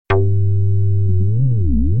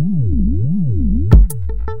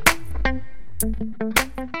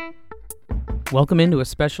Welcome into a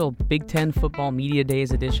special Big Ten Football Media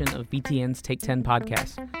Days edition of BTN's Take 10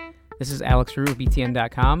 podcast. This is Alex Rue of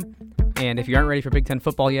BTN.com, and if you aren't ready for Big Ten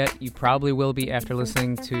football yet, you probably will be after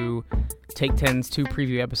listening to Take 10's two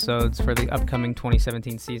preview episodes for the upcoming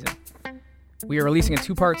 2017 season. We are releasing a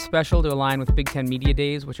two-part special to align with Big Ten Media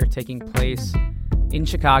Days, which are taking place in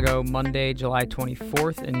Chicago Monday, July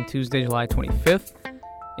 24th and Tuesday, July 25th.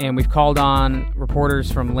 And we've called on reporters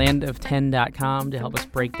from landoften.com to help us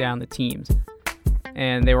break down the teams.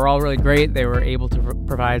 And they were all really great. They were able to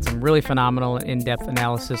provide some really phenomenal and in-depth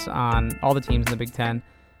analysis on all the teams in the Big Ten.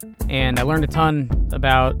 And I learned a ton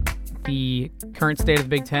about the current state of the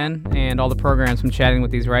Big Ten and all the programs from chatting with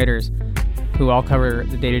these writers who all cover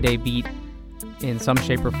the day-to-day beat in some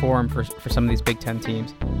shape or form for some of these Big Ten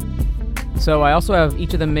teams. So I also have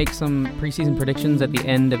each of them make some preseason predictions at the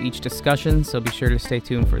end of each discussion, so be sure to stay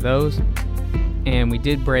tuned for those. And we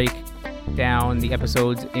did break down the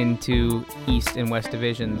episodes into East and West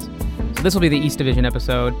divisions. So this will be the East Division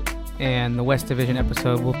episode, and the West Division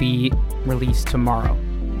episode will be released tomorrow.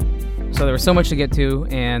 So there was so much to get to,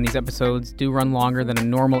 and these episodes do run longer than a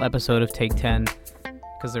normal episode of Take 10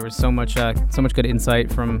 because there was so much good insight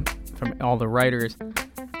from all the writers.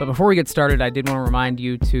 But before we get started, I did want to remind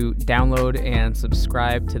you to download and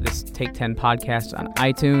subscribe to this Take 10 podcast on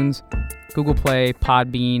iTunes, Google Play,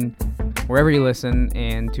 Podbean, wherever you listen,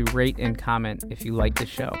 and to rate and comment if you like the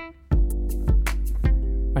show.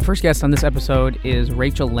 My first guest on this episode is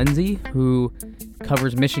Rachel Lenzi, who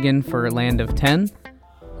covers Michigan for Land of 10,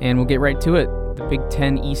 and we'll get right to it. The Big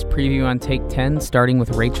Ten East preview on Take 10, starting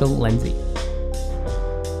with Rachel Lenzi.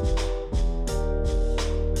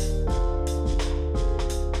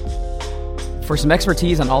 For some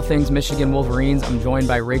expertise on all things Michigan Wolverines, I'm joined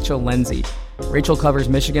by Rachel Lenzi. Rachel covers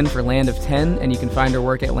Michigan for Land of 10, and you can find her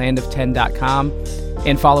work at landoften.com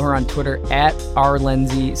and follow her on Twitter at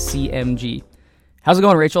rlenzicmg. How's it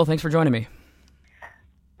going, Rachel? Thanks for joining me.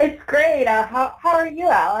 It's great. How are you,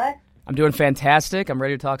 Alex? I'm doing fantastic. I'm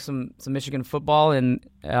ready to talk some Michigan football, and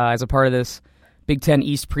as a part of this Big Ten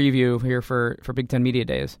East preview here for Big Ten Media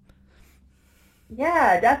Days.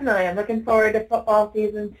 Yeah, definitely. I'm looking forward to football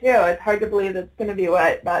season, too. It's hard to believe it's going to be,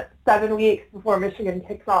 about 7 weeks before Michigan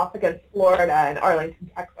kicks off against Florida in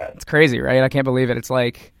Arlington, Texas. It's crazy, right? I can't believe it. It's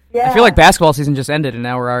like, yeah. I feel like basketball season just ended, and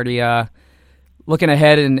now we're already looking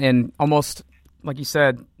ahead and almost, like you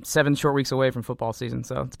said, 7 short weeks away from football season,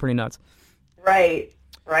 so it's pretty nuts. Right,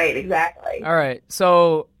 exactly. All right,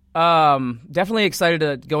 so definitely excited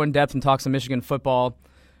to go in depth and talk some Michigan football.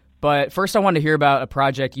 But first I wanted to hear about a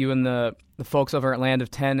project you and the folks over at Land of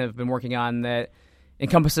 10 have been working on that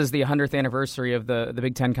encompasses the 100th anniversary of the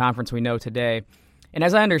Big Ten Conference we know today. And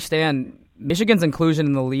as I understand, Michigan's inclusion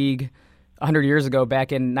in the league 100 years ago,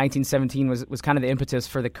 back in 1917, was kind of the impetus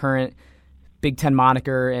for the current Big Ten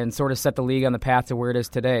moniker and sort of set the league on the path to where it is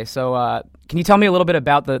today. So can you tell me a little bit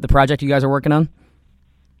about the project you guys are working on?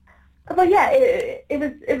 Well, yeah, it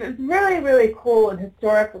was really, really cool and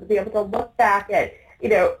historical to be able to look back at,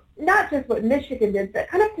 not just what Michigan did, but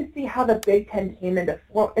kind of to see how the Big Ten came into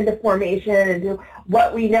formation and do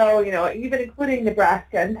what we know, even including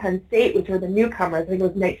Nebraska and Penn State, which were the newcomers. I think it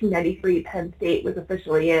was 1993 Penn State was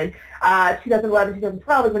officially in. 2011,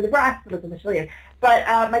 2012 was when Nebraska was officially in. But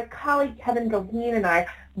my colleague Kevin Goheen and I,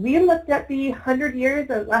 we looked at the last 100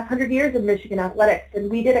 years of Michigan athletics, and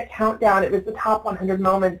we did a countdown. It was the top 100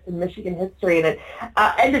 moments in Michigan history, and it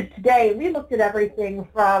ended today. We looked at everything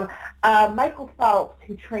from Michael Phelps,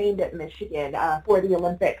 who trained at Michigan for the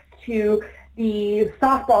Olympics, to the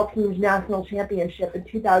softball team's national championship in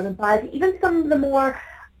 2005, even some of the more,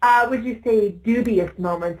 would you say, dubious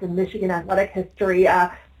moments in Michigan athletic history,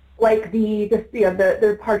 like the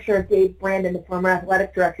departure of Dave Brandon, the former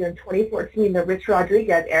athletic director, in 2014, the Rich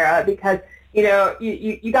Rodriguez era, because,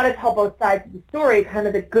 you got to tell both sides of the story, kind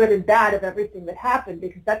of the good and bad of everything that happened,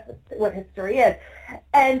 because that's what history is.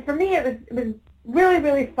 And for me, it was really,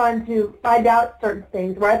 really fun to find out certain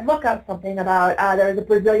things where I'd look up something about, there was a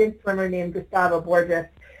Brazilian swimmer named Gustavo Borges,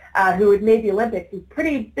 who had made the Olympics. He's a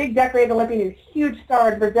pretty big decorated Olympian. He's a huge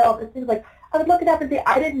star in Brazil. It seems like I would look it up and say,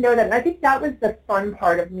 I didn't know that. And I think that was the fun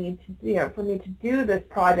part of me for me to do this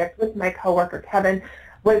project with my coworker, Kevin,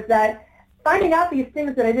 was that finding out these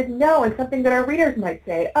things that I didn't know, and something that our readers might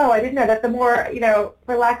say, oh, I didn't know that. The more,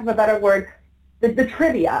 for lack of a better word, the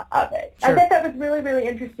trivia of it. Sure. I thought that was really, really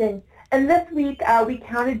interesting. And this week, we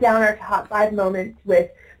counted down our top 5 moments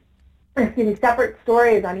with separate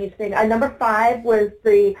stories on each thing. Number 5 was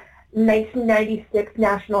the 1996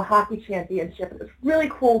 National Hockey Championship. It was really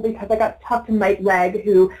cool because I got to talk to Mike Legg,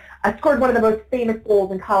 who scored one of the most famous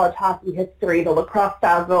goals in college hockey history, the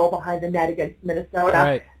lacrosse-style goal behind the net against Minnesota.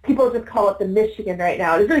 Right. People just call it the Michigan right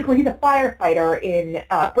now. It's really cool. He's a firefighter in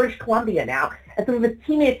British Columbia now. And some of his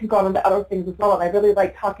teammates have gone into other things as well, and I really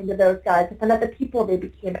like talking to those guys to find out the people they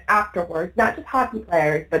became afterwards, not just hockey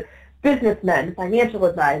players, but businessmen, financial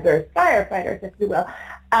advisors, firefighters, if you will.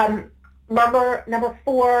 Number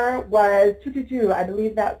 4 was 222. I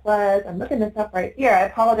believe that was, I'm looking this up right here. I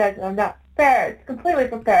apologize if I'm not completely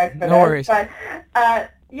prepared for this. No worries. But,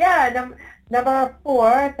 number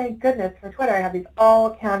 4, thank goodness for Twitter, I have these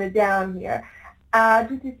all counted down here.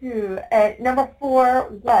 222. Number 4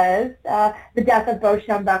 was the death of Bo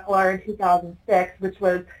Schembechler in 2006, which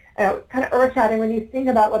was kind of earth-shattering when you think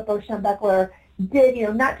about what Bo Schembechler did,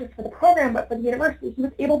 not just for the program, but for the university. He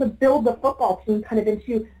was able to build the football team kind of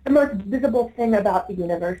into the most visible thing about the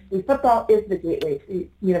university. Football is the gateway to the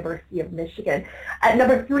University of Michigan. At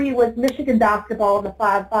number 3 was Michigan basketball in the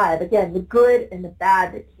 5-5. Again, the good and the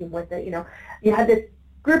bad that came with it. You had this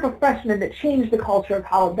group of freshmen that changed the culture of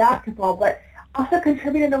college basketball, but also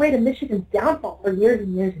contributed in a way to Michigan's downfall for years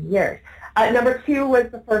and years and years. Number 2 was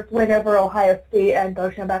the first win over Ohio State and Bo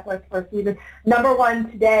Schembechler's first season. Number 1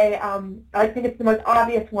 today, I think it's the most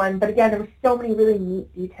obvious one, but again, there were so many really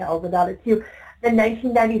neat details about it too. The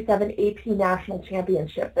 1997 AP National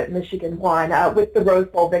Championship that Michigan won with the Rose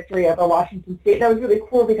Bowl victory over Washington State. That was really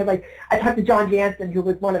cool because I talked to John Jansen, who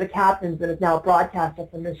was one of the captains and is now a broadcaster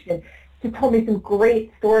for Michigan. He told me some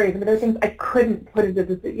great stories. There were things I couldn't put into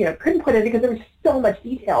because there was so much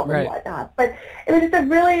detail and whatnot. But it was just a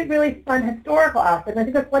really, really fun historical aspect. And I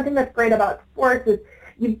think that's one thing that's great about sports is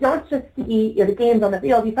you don't just see the games on the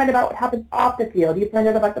field. You find out what happens off the field. You find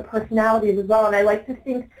out about the personalities as well. And I like to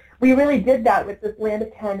think we really did that with this Land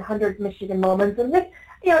of 10 hundreds Michigan moments. And with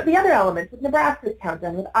the other elements, with Nebraska's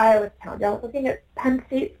countdown, with Iowa's countdown, looking at Penn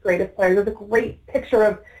State's greatest players. There's a great picture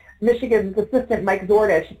of Michigan's assistant, Mike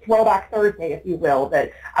Zordich, Throwback Thursday, if you will,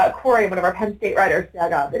 that Corey, one of our Penn State writers,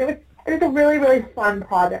 dug up. And it was a really, really fun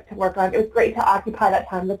project to work on. It was great to occupy that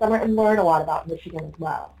time this summer and learn a lot about Michigan as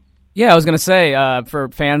well. Yeah, I was going to say, for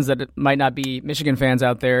fans that might not be Michigan fans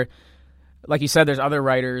out there, like you said, there's other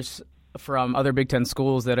writers from other Big Ten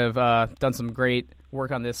schools that have done some great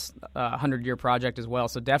work on this 100-year project as well.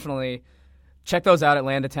 So definitely check those out at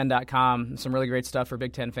land10.com. Some really great stuff for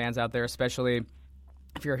Big Ten fans out there, especially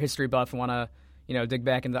if you're a history buff and want to, dig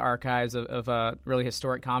back into the archives of a really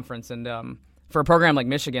historic conference. And for a program like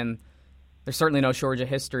Michigan, there's certainly no shortage of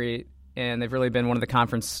history, and they've really been one of the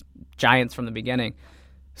conference giants from the beginning.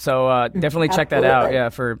 So definitely check that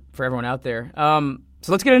out, for everyone out there.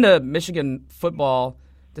 So let's get into Michigan football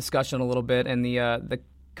discussion a little bit and the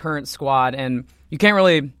current squad. And you can't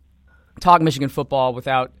really talk Michigan football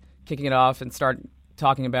without kicking it off and start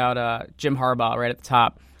talking about Jim Harbaugh right at the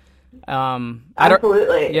top.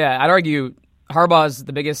 Absolutely. I'd argue Harbaugh is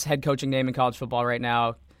the biggest head coaching name in college football right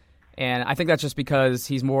now, and I think that's just because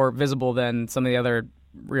he's more visible than some of the other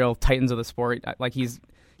real titans of the sport. Like he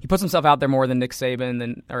puts himself out there more than Nick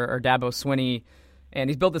Saban or Dabo Swinney, and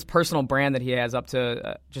he's built this personal brand that he has up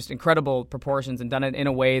to just incredible proportions and done it in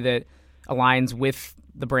a way that aligns with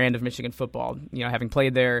the brand of Michigan football. Having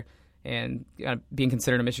played there and being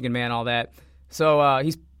considered a Michigan man, all that. So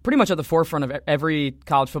he's pretty much at the forefront of every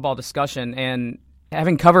college football discussion, and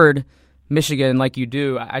having covered Michigan like you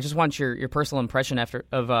do, I just want your personal impression of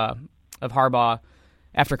Harbaugh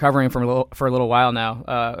after covering him for a little while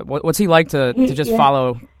now. What's he like to just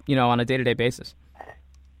follow, on a day-to-day basis?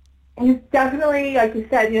 He's definitely, like you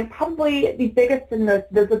said, probably the biggest and most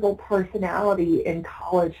visible personality in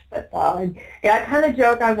college football. And I kind of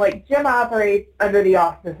joke, I'm like, Jim operates under the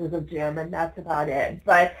auspices of Jim, and that's about it.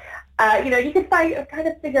 But you can kind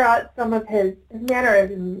of figure out some of his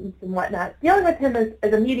mannerisms and whatnot. Dealing with him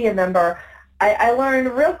as a media member, I learned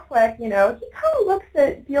real quick, he kind of looks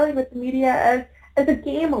at dealing with the media as a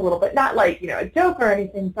game a little bit, not like, a joke or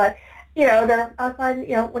anything, but, I find,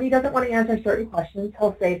 when he doesn't want to answer certain questions,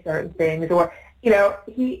 he'll say certain things, or,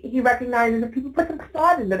 he recognizes if people put some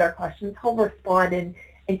thought into their questions, he'll respond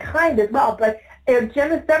in kind as well. But, Jim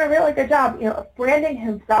has done a really good job, of branding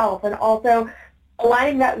himself and also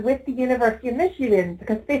aligning that with the University of Michigan,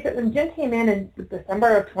 because face it, when Jim came in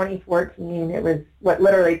December of 2014, it was,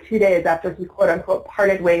 literally 2 days after he, quote-unquote,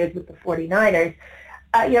 parted ways with the 49ers,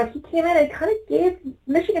 he came in and kind of gave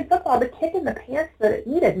Michigan football the kick in the pants that it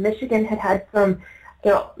needed. Michigan had some,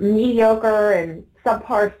 mediocre and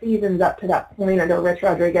subpar seasons up to that point under Rich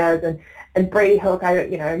Rodriguez and Brady Hoke. I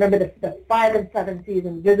remember the 5-7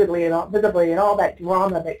 season visibly and all that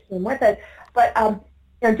drama that came with it. But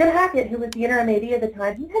Jim Hackett, who was the interim AD at the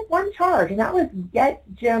time, he had one charge, and that was get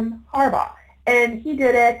Jim Harbaugh. And he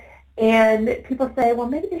did it, and people say, well,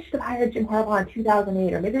 maybe they should have hired Jim Harbaugh in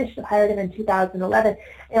 2008, or maybe they should have hired him in 2011.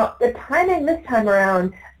 The timing this time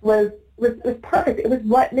around was perfect. It was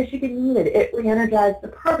what Michigan needed. It re-energized the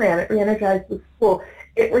program. It re-energized the school.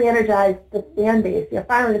 It re-energized the fan base.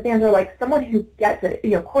 Finally, the fans are like someone who gets it,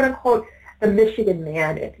 quote unquote, the Michigan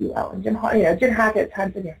man, if you will. And Jim Hackett at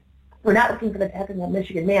times said, we're not looking for the technical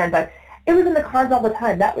Michigan man, but it was in the cards all the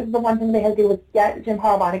time. That was the one thing they had to do was get Jim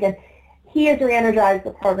Harbaugh. And again, he has re-energized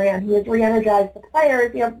the program. He has re-energized the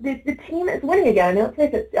players. The team is winning again. Let's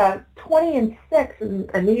face it, 20-6 in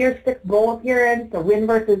a New Year's Six bowl appearance, a win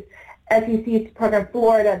versus SEC program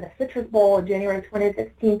Florida, and the Citrus Bowl in January of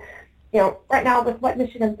 2016. Right now with what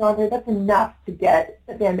Michigan's gone through, that's enough to get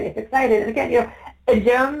the fan base excited. And again,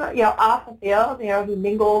 Jim, off the field, he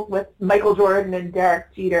mingles with Michael Jordan and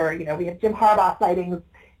Derek Jeter. We have Jim Harbaugh sightings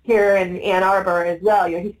here in Ann Arbor as well.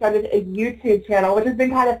 He started a YouTube channel, which has been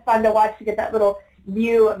kind of fun to watch to get that little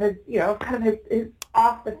view of his, kind of his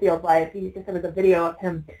off the field life. He just there was a video of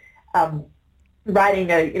him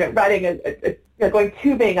going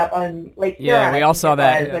tubing up on Lake Huron. Yeah, we all saw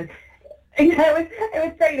that. And, it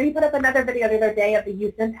was great. He put up another video the other day of the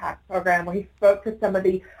Youth Impact program where he spoke to some of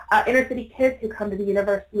the inner city kids who come to the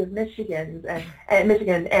University of Michigan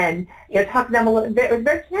and talked to them a little bit. It was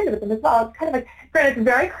very candid with them as well. It's kind of like, granted, it's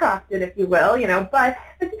very crafted, if you will, but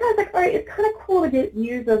it's sometimes like, all right, it's kind of cool to get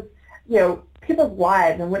views of people's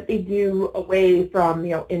lives and what they do away from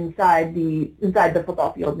inside the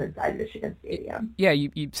football field and inside Michigan Stadium. Yeah,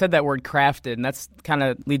 you said that word crafted, and that's kind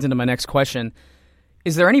of leads into my next question.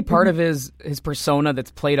 Is there any part of his persona that's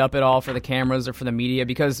played up at all for the cameras or for the media?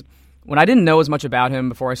 Because when I didn't know as much about him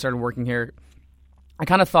before I started working here, I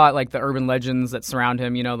kind of thought like the urban legends that surround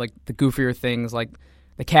him, like the goofier things like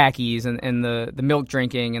the khakis and the milk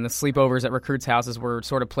drinking and the sleepovers at recruits' houses were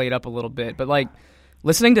sort of played up a little bit. But like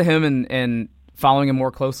listening to him and following him more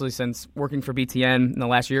closely since working for BTN in the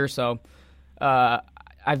last year or so,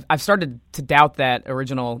 I've started to doubt that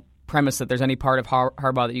original premise that there's any part of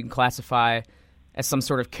Harbaugh that you can classify as some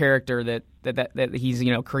sort of character that he's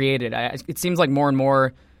created. It seems like more and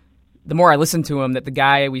more, the more I listen to him, that the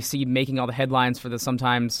guy we see making all the headlines for the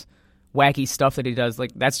sometimes wacky stuff that he does,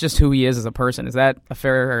 like that's just who he is as a person. Is that a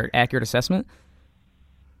fair or accurate assessment?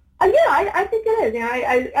 Yeah, I think it is.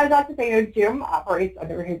 I was about to say, Jim operates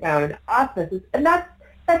under his own auspices, and that's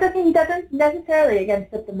the thing. He doesn't necessarily again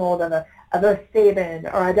fit the mold of a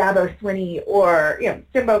Saban or a Dabo Swinney or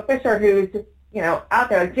Jimbo Fisher, who's just out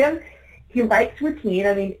there. Jim. He likes routine.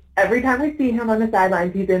 I mean, every time we see him on the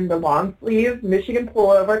sidelines, he's in the long sleeves, Michigan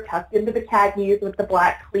pullover, tucked into the khakis with the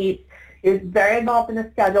black cleats. He's very involved in the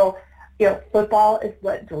schedule. Football is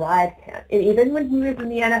what drives him. And even when he was in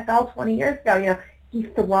the NFL 20 years ago, he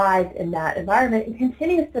thrived in that environment and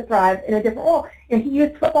continues to thrive in a different role. He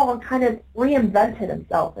used football and kind of reinvented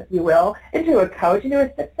himself, if you will, into a coach, into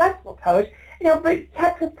a successful coach, but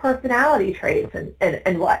kept his personality traits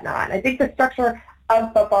and whatnot. I think the structure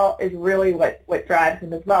of football is really what drives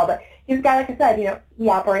him as well. But he's a guy, like I said, he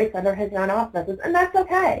operates under his own auspices, and that's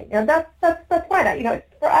okay. That's fine.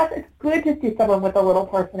 For us, it's good to see someone with a little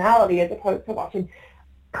personality as opposed to watching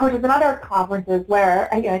coaches in other conferences where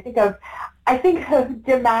I think of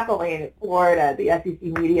Jim McElwain in Florida, the SEC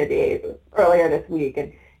media days earlier this week,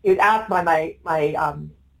 and he was asked by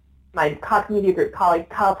my Cox Media Group colleague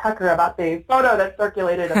Kyle Tucker about the photo that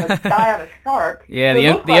circulated of a guy on a shark. Yeah,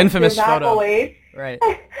 the infamous photo. Right.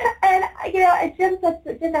 And Jim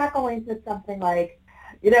McElwain said something like,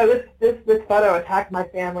 this photo attacked my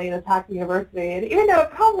family and attacked the university. And even though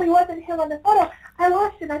it probably wasn't him on the photo, I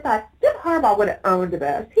watched it and I thought, Jim Harbaugh would have owned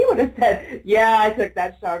this. He would have said, yeah, I took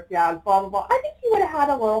that shark down, blah, blah, blah. I think he would have had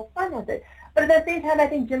a little fun with it. But at the same time, I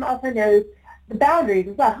think Jim also knows the boundaries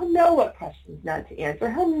as well. He'll know what questions not to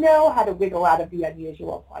answer. He'll know how to wiggle out of the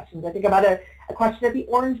unusual questions. I think about a question at the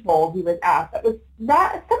Orange Bowl he was asked that was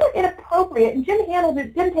somewhat inappropriate, and Jim handled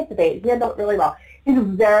it, didn't take the bait. He handled it really well. He's a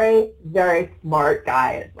very, very smart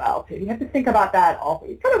guy as well, too. You have to think about that also.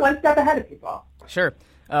 He's kind of one step ahead of people. Sure.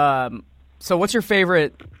 So what's your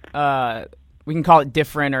favorite, we can call it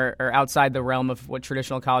different or outside the realm of what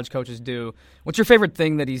traditional college coaches do, what's your favorite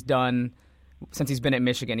thing that he's done since he's been at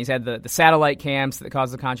Michigan? He's had the satellite camps that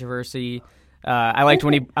caused the controversy. I liked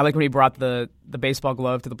when he brought the baseball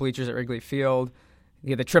glove to the bleachers at Wrigley Field.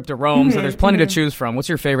 He had the trip to Rome, so there's plenty to choose from. What's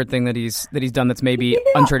your favorite thing that he's done that's maybe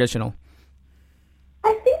untraditional?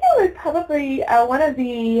 I think it was probably one of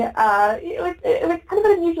the it was kind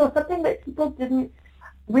of unusual, something that people didn't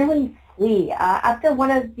really see. After one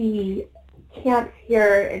of the camps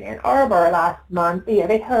here in Ann Arbor last month,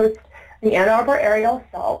 they host the Ann Arbor Aerial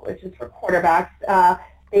Assault, which is for quarterbacks.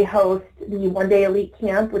 They host the one-day elite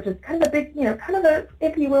camp, which is kind of a big, kind of a,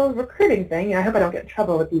 if you will, recruiting thing. I hope I don't get in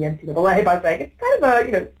trouble with the NCAA, but it's kind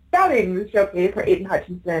of a, scouting showcase for Aiden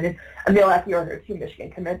Hutchinson and Emil Efior, two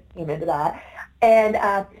Michigan commits, came into that. And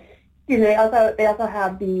they also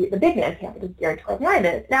have the big man camp, which is geared towards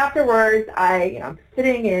linemen. And afterwards, I'm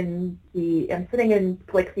sitting in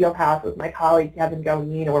Blake Fieldhouse with my colleague Kevin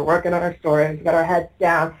Goeen, and we're working on our stories. We've got our heads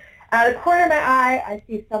down. Out of the corner of my eye, I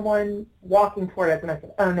see someone walking toward us, and I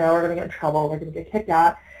said, "Oh no, we're going to get in trouble. We're going to get kicked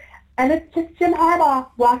out." And it's just Jim Harbaugh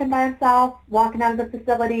walking by himself, walking out of the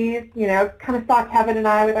facilities. Kind of saw Kevin and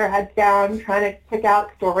I with our heads down, trying to kick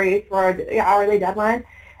out stories for our hourly deadline.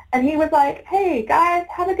 And he was like, "Hey guys,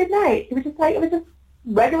 have a good night." It was just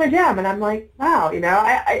regular Jim, and I'm like, wow,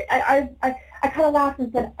 I kind of laughed and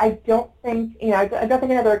said, I don't think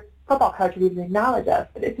another football coach would even acknowledge us.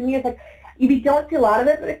 But to me, it's like, you don't see a lot of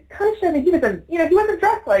it, but it kind of shows that he wasn't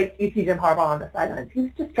dressed like you see Jim Harbaugh on the sidelines. He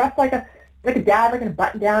was just dressed like a dad, like in a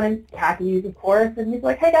button-down and khakis, of course. And he's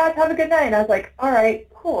like, "Hey guys, have a good night." And I was like, all right,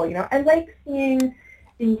 cool. I like seeing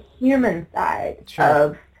the human side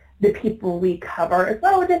of the people we cover as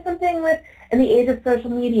well, which is something in the age of social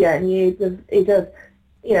media and the age of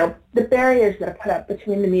the barriers that are put up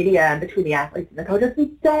between the media and between the athletes and the coaches, we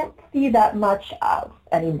don't see that much of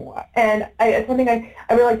anymore. And it's something I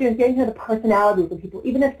really like doing, is getting to the personalities of people,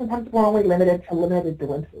 even if sometimes we're only limited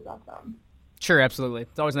glimpses of them. Sure, absolutely.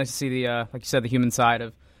 It's always nice to see the, like you said, the human side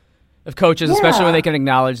of coaches, especially when they can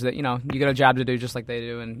acknowledge that, you got a job to do just like they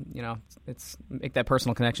do, and, it's make that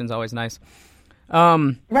personal connection is always nice.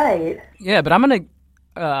 Right. Yeah, but I'm going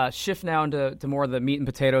to shift now into more of the meat and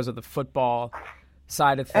potatoes of the football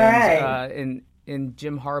side of things. Right. In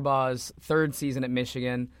Jim Harbaugh's third season at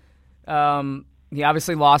Michigan, he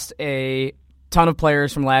obviously lost a ton of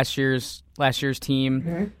players from last year's team.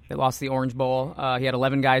 Mm-hmm. They lost the Orange Bowl. He had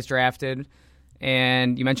 11 guys drafted,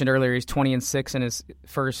 and you mentioned earlier he's 20-6 in his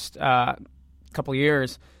first couple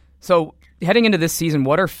years. So heading into this season,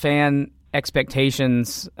 what are fan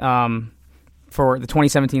expectations for the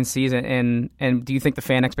 2017 season, and do you think the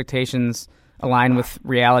fan expectations align with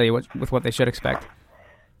reality, with what they should expect?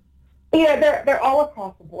 They're all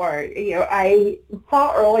across the board. I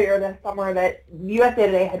saw earlier this summer that USA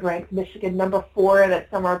Today had ranked Michigan number 4 in its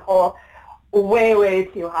summer poll, way, way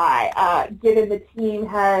too high. Given the team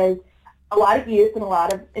has a lot of youth and a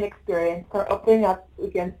lot of inexperience, they're opening up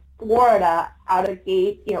against Florida out of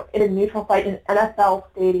gate, in a neutral site in an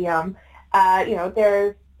NFL stadium.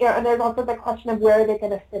 And there's also the question of where they're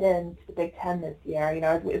going to fit into the Big Ten this year.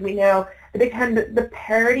 As we know, the Big Ten, the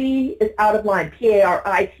parity is out of line.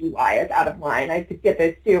 Parity is out of line. I could get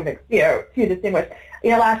those two distinguished.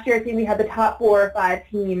 Last year, we had the top 4 or 5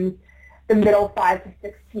 teams, the middle 5 to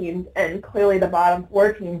 6 teams, and clearly the bottom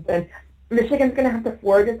 4 teams. And Michigan's going to have to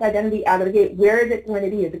forge its identity out of the gate. Where is it going to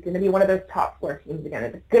be? Is it going to be one of those top 4 teams again?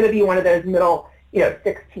 Is it going to be one of those middle,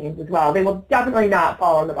 6 teams as well? They will definitely not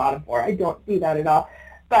fall in the bottom 4. I don't see that at all.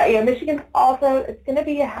 But Michigan's also, it's going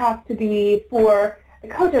to have to be for the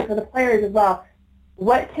coaches, for the players as well.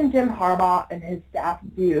 What can Jim Harbaugh and his staff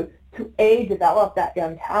do to A, develop that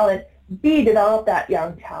young talent, B, develop that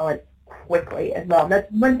young talent quickly as well? And that's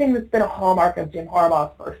one thing that's been a hallmark of Jim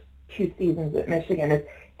Harbaugh's first 2 seasons at Michigan, is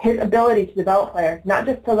his ability to develop players, not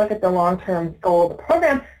just to look at the long-term goal of the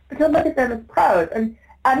program, but to look at them as pros. And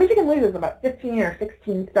Michigan loses about 15 or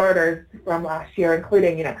 16 starters from last year,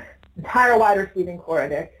 including, entire wide receiving core,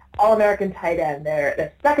 their All-American tight end,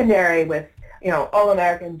 their secondary with,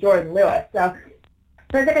 All-American Jordan Lewis. So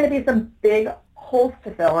there's going to be some big holes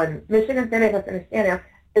to fill, and Michigan's going to have to understand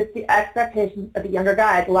it's the expectations of the younger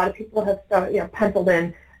guys. A lot of people have penciled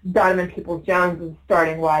in Donovan Peoples-Jones as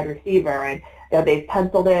starting wide receiver, and they've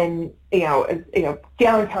penciled in,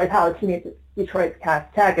 Jalen Kelly-Powell, teammates at Detroit's Cass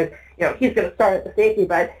Tech, is, he's going to start at the safety,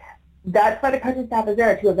 but that's why the coaching staff is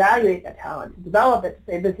there, to evaluate that talent, to develop it,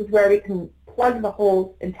 to say this is where we can plug the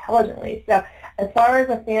holes intelligently. So as far as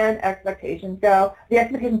the fan expectations go, the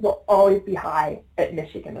expectations will always be high at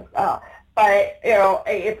Michigan as well. But,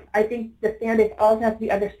 I think the fan base also has to be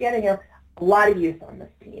understanding a lot of youth on this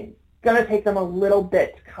team. It's going to take them a little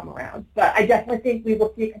bit to come around. But I definitely think we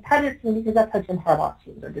will see a competitive team, because that's how Jim Harbaugh's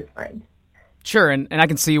teams are designed. Sure, and I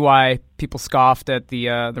can see why people scoffed at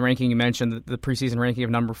the ranking you mentioned, the preseason ranking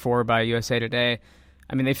of number 4 by USA Today.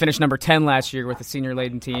 I mean, they finished number 10 last year with a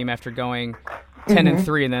senior-laden team after going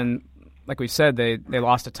 10-3, and then, like we said, they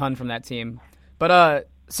lost a ton from that team. But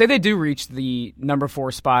say they do reach the number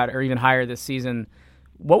 4 spot or even higher this season,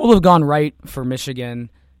 what will have gone right for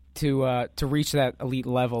Michigan to reach that elite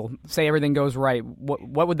level? Say everything goes right,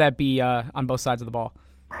 what would that be on both sides of the ball?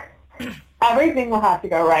 Everything will have to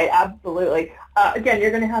go right, absolutely. Again, you're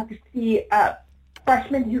going to have to see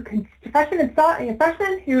freshmen who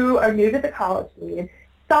are new to the college league,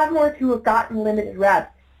 sophomores who have gotten limited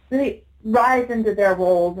reps, really rise into their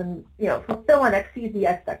roles and fulfill and exceed the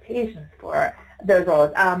expectations for those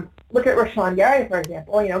roles. Look at Rashawn Gary, for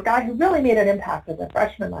example, a guy who really made an impact as a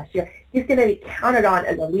freshman last year. He's going to be counted on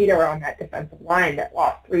as a leader on that defensive line that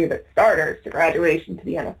lost 3 of its starters to graduation to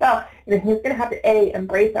the NFL. And he's going to have to, A,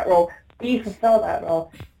 embrace that role, B, fulfill that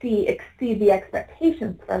role, C, exceed the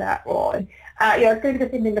expectations for that role. And, it's going to be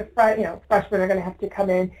the same thing. Freshmen are going to have to come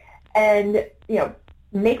in and,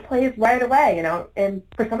 make plays right away, and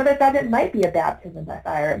for some of those guys, it might be a baptism by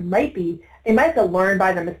fire. They might have to learn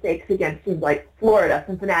by the mistakes against teams like Florida,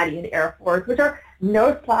 Cincinnati, and Air Force, which are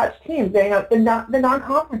no-slouch teams. The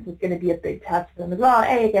non-conference is going to be a big test for them as well.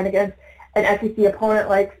 A, again, against an SEC opponent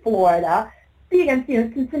like Florida. B, against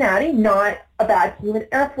Cincinnati, not a bad team. And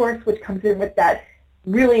Air Force, which comes in with that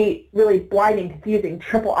really, really blinding, confusing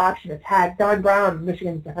triple option attack. Don Brown,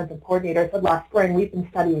 Michigan's defensive coordinator, said last spring, we've been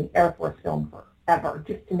studying Air Force film forever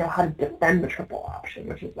just to know how to defend the triple option,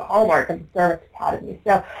 which is the hallmark of the service academy.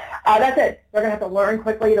 So that's it. They're going to have to learn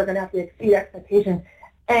quickly. They're going to have to exceed expectations.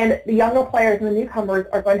 And the younger players and the newcomers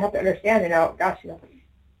are going to have to understand,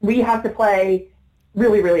 we have to play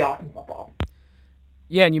really, really awesome football.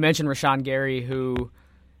 Yeah, and you mentioned Rashawn Gary, who,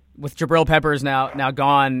 with Jabril Peppers now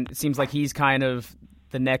gone, it seems like he's kind of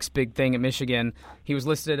the next big thing at Michigan. He was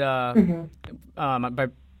listed by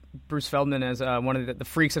Bruce Feldman as one of the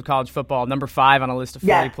freaks of college football, number 5 on a list of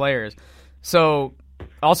 40 players. So,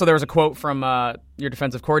 also there was a quote from your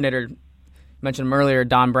defensive coordinator, mentioned him earlier,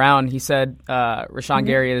 Don Brown. He said, Rashawn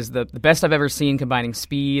Gary is the best I've ever seen, combining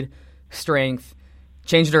speed, strength,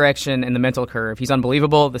 change of direction, and the mental curve. He's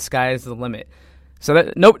unbelievable. The sky is the limit.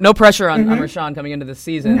 So no pressure on Rashawn coming into this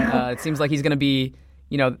season. It seems like he's going to be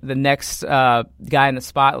the next guy in the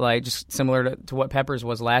spotlight, just similar to what Peppers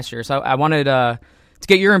was last year. So I wanted to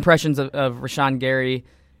get your impressions of Rashawn Gary.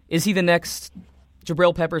 Is he the next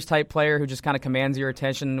Jabril Peppers type player who just kind of commands your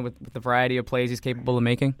attention with the variety of plays he's capable of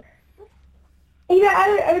making?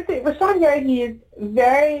 I would say Rashawn Gary, he is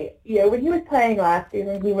very, when he was playing last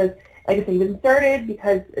season, he was, like I said, he was inserted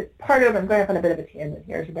because it's part of, I'm going off on a bit of a tangent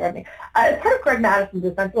here, so bear with me. It's part of Greg Madison's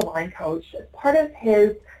defensive line coach. It's part of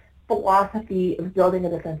his philosophy of building a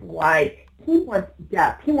defensive line. He wants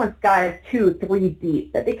depth. He wants guys 2, 3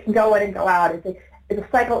 deep, that they can go in and go out. It's a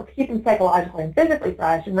cycle to keep them psychologically and physically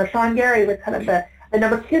fresh. And Rashawn Gary was kind of the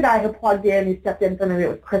number 2 guy who plugged in, who stepped in for maybe it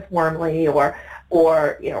was Chris Wormley or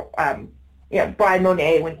Brian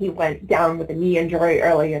Monet when he went down with a knee injury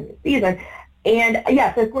early in the season. And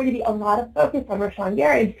yes, there's going to be a lot of focus on Rashawn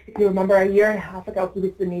Gary. If you remember, a year and a half ago, he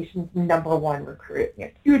was the nation's number 1 recruit.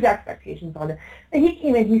 Huge expectations on him. And he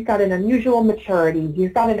came in, he's got an unusual maturity.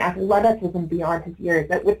 He's got an athleticism beyond his years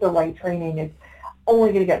that with the right training is only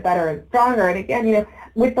going to get better and stronger. And again,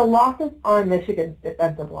 with the losses on Michigan's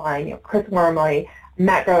defensive line, Chris Wormley,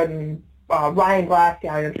 Matt Groden, Ryan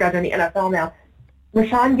Glasgow, these guys are in the NFL now,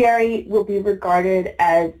 Rashawn Gary will be regarded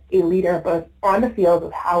as a leader both on the field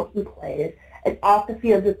with how he plays and off the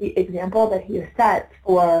field with the example that he has set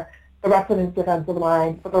for the rest of his defensive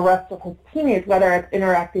line, for the rest of his teammates, whether it's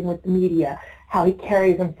interacting with the media, how he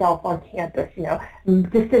carries himself on campus,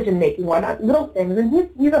 decision-making, whatnot, little things. And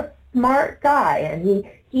he's a smart guy, and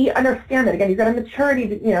he understands it. Again, he's got a maturity,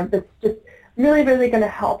 that's just really, really going to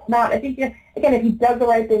help him out. I think, again, if he does the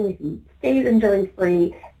right thing, if he stays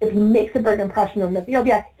injury-free, if he makes a big impression on the field,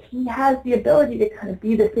 he has the ability to kind of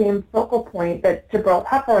be the same focal point that Jabril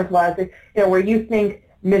Peppers was. Where you think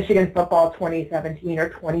Michigan football 2017 or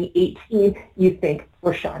 2018, you think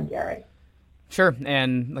Rashawn Gary. Sure,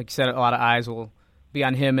 and like you said, a lot of eyes will be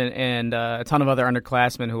on him and a ton of other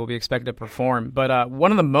underclassmen who will be expected to perform. But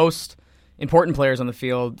one of the most important players on the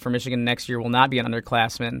field for Michigan next year will not be an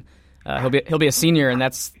underclassman. He'll be a senior, and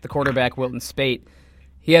that's the quarterback Wilton Spate.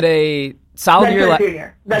 He had a solid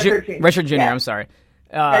year. Redshirt junior. I'm sorry.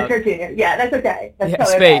 Redshirt junior. Yeah, that's okay. That's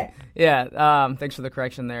totally Spate. okay. Yeah. Thanks for the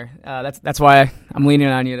correction there. That's why I'm leaning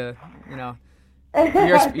on you to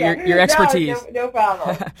your expertise. No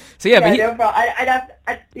problem. So yeah, but no problem.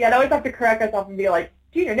 I'd always have to correct myself and be like,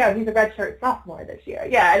 junior, no, he's a redshirt sophomore this year.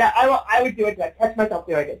 Yeah, and I would do it. I'd catch myself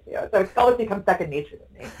doing it too. So it's always become second nature to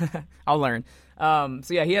me. I'll learn. So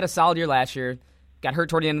yeah, he had a solid year last year. Got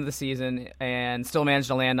hurt toward the end of the season, and still managed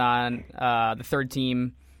to land on the third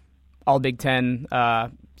team All Big Ten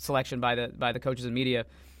selection by the coaches and media.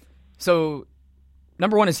 So,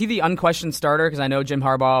 number 1, is he the unquestioned starter? Because I know Jim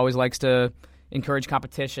Harbaugh always likes to encourage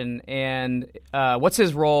competition. And what's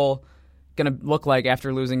his role going to look like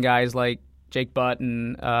after losing guys like Jake Butt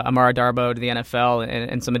and Amara Darboh to the NFL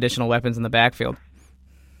and some additional weapons in the backfield.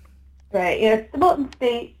 Right. Wilton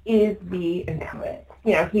State is the incumbent.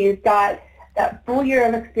 He's got that full year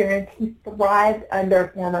of experience. He thrived under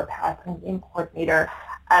former passing game coordinator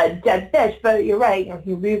Jed Fish, but you're right.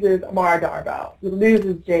 He loses Amara Darboh. He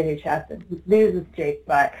loses J.J. Cheston. He loses Jake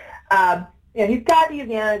Butt. He's got the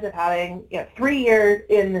advantage of having 3 years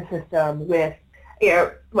in the system with he's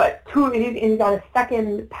on his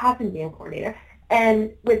second passing game coordinator.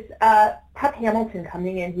 And with Pep Hamilton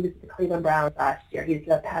coming in, he was the Cleveland Browns last year. He's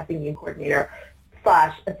the passing game coordinator /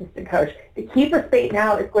 assistant coach. The key for State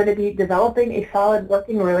now is going to be developing a solid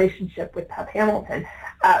working relationship with Pep Hamilton.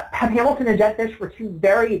 Pep Hamilton and Jed Fish were two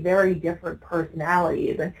very, very different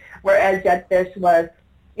personalities. And whereas Jed Fish was,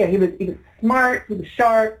 he was smart, he was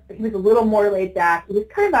sharp, but he was a little more laid back. He was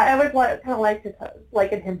I always kind of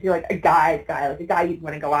likened him to like a guy's guy, like a guy you'd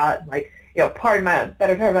want to go out and pardon my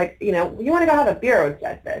better term, you want to go have a beer with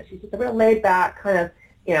Jed Fish. He's just a real laid back kind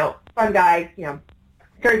of, fun guy,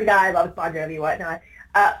 Jersey guy, loves Bon Jovi, whatnot.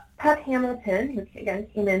 Pep Hamilton, who again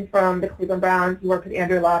came in from the Cleveland Browns, he worked with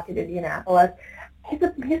Andrew Luck in Indianapolis. He's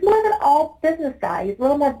more of an all-business guy. He's a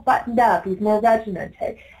little more buttoned up. He's more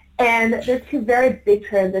regimented. And there's two very big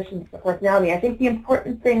transitions to personality. I think the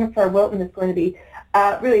important thing for Wilton is going to be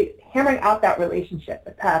really hammering out that relationship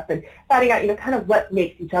with Pep and finding out, kind of what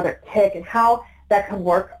makes each other tick and how that can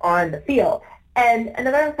work on the field. And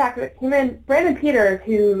another factor that came in, Brandon Peters,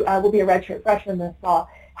 who will be a redshirt freshman this fall,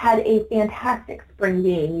 had a fantastic spring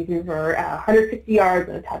game. He threw for 160 yards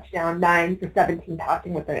and a touchdown, 9 for 17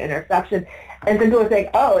 passing with an interception. And some people were saying,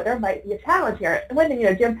 there might be a challenge here. And one thing,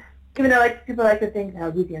 Jim, even though people like to think,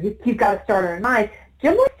 he's got a starter in mind,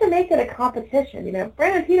 Jim wants to make it a competition.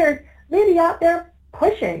 Brandon Peters may be out there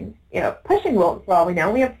pushing Wilton for all we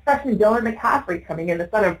know. We have freshman Dylan McCaffrey coming in, the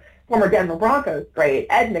son of former Denver Broncos great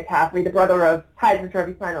Ed McCaffrey, the brother of Heisman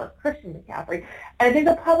Trophy finalist Christian McCaffrey. And I think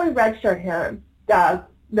they'll probably redshirt him. They'll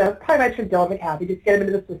probably redshirt Dylan McCaffrey, just get him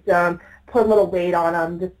into the system, put a little weight on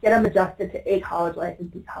him, just get him adjusted to a college life and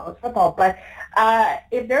do college football. But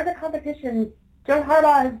if there's a competition, Joe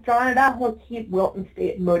Harbaugh has drawn it out. He'll keep Wilton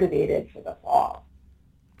State motivated for the fall.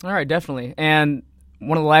 All right, definitely. And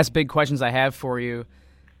one of the last big questions I have for you,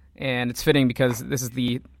 and it's fitting because this is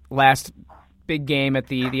the last big game at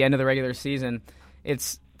the end of the regular season.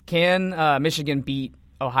 It's can Michigan beat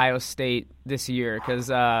Ohio State this year? Because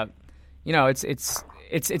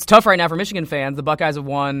it's tough right now for Michigan fans. The Buckeyes have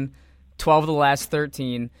won 12 of the last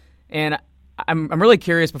 13, and I'm really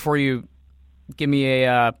curious before you give me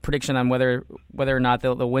a prediction on whether or not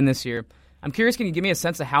they'll win this year. I'm curious, can you give me a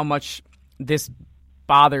sense of how much this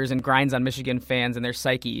bothers and grinds on Michigan fans and their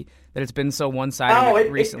psyche that it's been so one-sided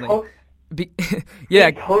recently?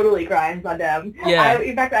 It totally grinds on them. Yeah.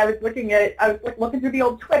 In fact, I was looking through the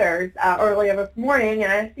old Twitters earlier this morning,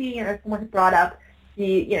 and I see someone brought up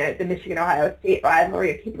the Michigan-Ohio State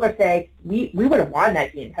rivalry. People are saying we would have won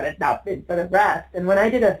that game had it not been for the rest. And when I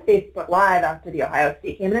did a Facebook Live after the Ohio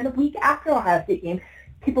State game, and then a week after Ohio State game,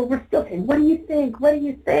 people were still saying, "What do you think? What do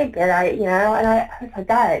you think?" And I was like,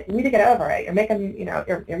 "Guys, you need to get over it. You're making,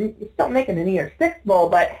 you're still making an New Six Bowl,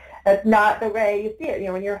 but that's not the way you see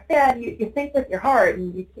it. When you're a fan, you think with your heart,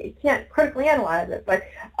 and you can't critically analyze it. But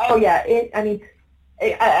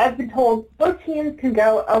I've been told both teams can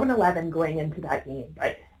go 0-11 going into that game,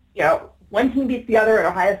 but one team beats the other at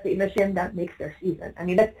Ohio State, Michigan, that makes their season. I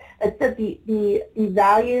mean, that's the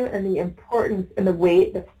value and the importance and the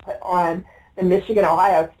weight that's put on the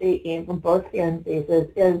Michigan-Ohio State game from both fan bases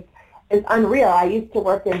is unreal. I used to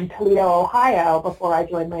work in Toledo, Ohio before I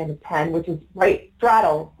joined Land of 10, which is right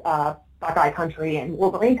straddles Buckeye country and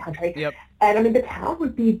Wolverine country. Yep. And the town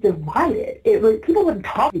would be divided. People wouldn't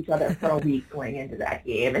talk to each other for a week going into that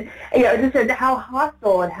game. And just how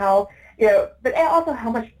hostile and how but also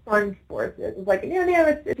how much fun sports is. It's like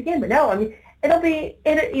it's a game, but no, I mean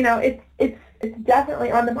it's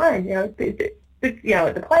definitely on the mind.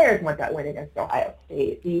 The players want that win against Ohio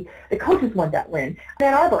State. The coaches want that win.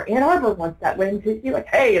 Ann Arbor wants that win to be like,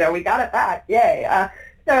 hey, we got it back, yay.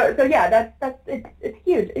 So yeah, it's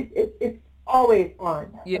huge. It's always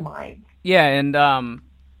on the mind. Yeah, and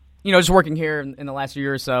just working here in the last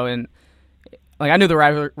year or so, and I knew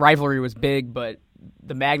the rivalry was big, but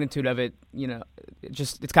the magnitude of it,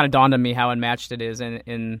 it's kind of dawned on me how unmatched it is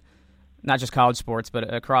in not just college sports,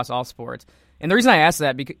 but across all sports. And the reason I ask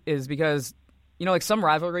that is because some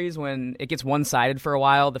rivalries, when it gets one-sided for a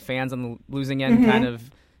while, the fans on the losing end kind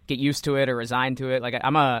of get used to it or resign to it. Like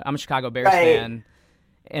I'm a Chicago Bears fan.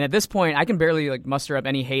 And at this point, I can barely muster up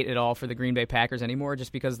any hate at all for the Green Bay Packers anymore,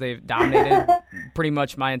 just because they've dominated pretty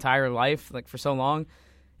much my entire life, for so long.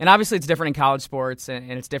 And obviously it's different in college sports,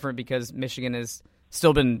 and it's different because Michigan has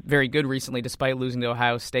still been very good recently despite losing to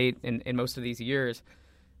Ohio State in most of these years.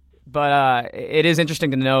 But it is interesting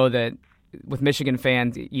to know that with Michigan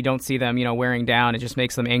fans, you don't see them, wearing down. It just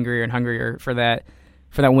makes them angrier and hungrier for that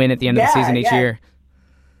win at the end of the season each year.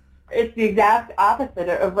 It's the exact opposite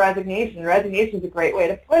of resignation. Resignation is a great way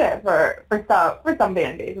to put it for some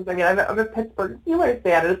fan bases. I mean, I'm a Pittsburgh Steelers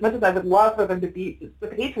fan, and as much as I would love for them to beat the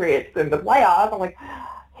Patriots in the playoffs, I'm like,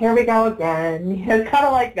 here we go again. It's kind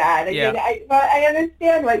of like that. But I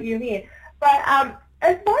understand what you mean. But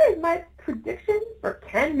as far as my predictions for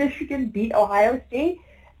can Michigan beat Ohio State,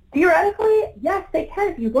 theoretically, yes, they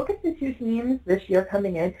can. If you look at the two teams this year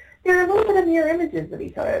coming in, they're a little bit of mirror images of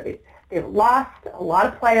each other. They've lost a lot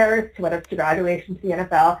of players to whether it's to graduation to the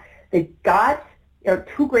NFL. They've got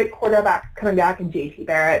two great quarterbacks coming back in J.T.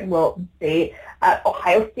 Barrett and Wilton State.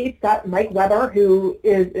 Ohio State's got Mike Weber, who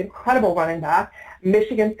is an incredible running back.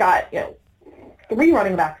 Michigan's got three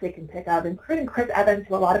running backs they can pick up, including Chris Evans,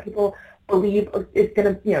 who a lot of people believe is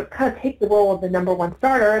going to kind of take the role of the number one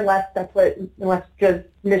starter, unless just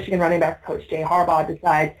Michigan running backs coach Jay Harbaugh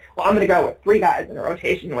decides, well, I'm going to go with three guys in a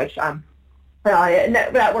rotation, which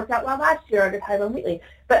that worked out well last year under Tyler Wheatley.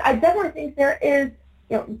 But I definitely think there is,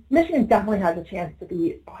 Michigan definitely has a chance to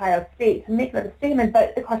beat Ohio State to make that a statement.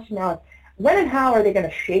 But the question now is, when and how are they going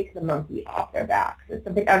to shake the monkey off their backs? It's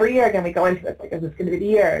something every year again we go into it like, is this going to be the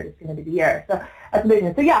year? Is this going to be the year? So that's a big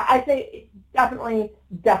one. So yeah, I say it's definitely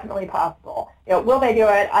possible. Will they do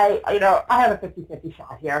it? I have a 50-50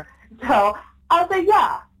 shot here. So I'll say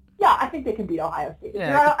yeah, I think they can beat Ohio State.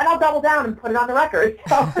 Yeah. And I'll double down and put it on the record.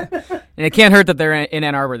 So. And it can't hurt that they're in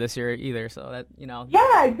Ann Arbor this year either. So that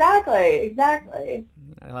Yeah, exactly.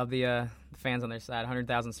 I love the fans on their side,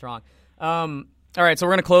 100,000 strong. All right, so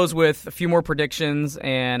we're going to close with a few more predictions,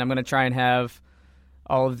 and I'm going to try and have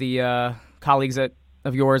all of the colleagues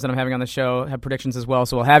of yours that I'm having on the show have predictions as well.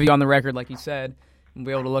 So we'll have you on the record, like you said, and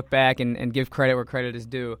be able to look back and give credit where credit is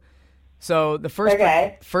due. So the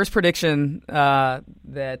first prediction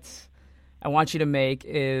that I want you to make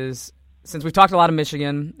is, since we've talked a lot of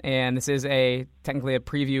Michigan, and this is technically a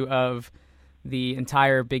preview of the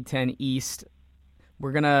entire Big Ten East,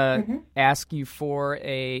 we're going to ask you for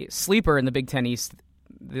a sleeper in the Big Ten East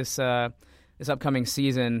this upcoming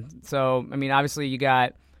season. So, I mean, obviously you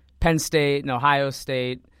got Penn State and Ohio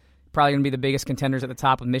State, probably going to be the biggest contenders at the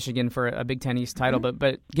top with Michigan for a Big Ten East title.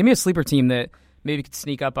 But give me a sleeper team that maybe could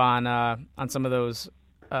sneak up on some of those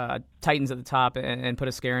Titans at the top and put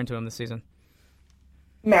a scare into them this season.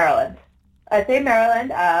 Maryland. I say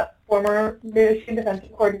Maryland. Former Michigan defensive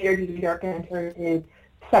coordinator D.J. Durkin entered his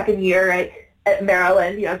second year at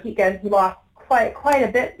Maryland. He lost quite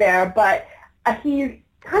a bit there, but he's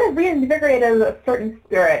kind of reinvigorated a certain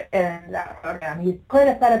spirit in that program. He's put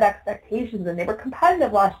a set of expectations, and they were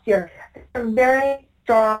competitive last year. They're very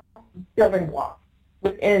strong building blocks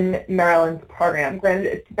within Maryland's program. Granted,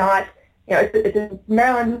 it's not, it's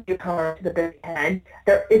Maryland's newcomer to the Big Ten.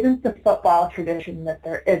 There isn't the football tradition that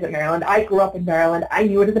there is at Maryland. I grew up in Maryland. I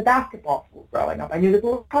knew it as a basketball school growing up. I knew it as a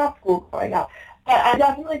lacrosse school growing up. But I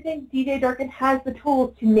definitely think D.J. Durkin has the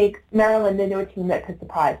tools to make Maryland into a team that could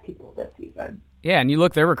surprise people this season. Yeah, and you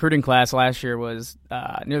look, their recruiting class last year was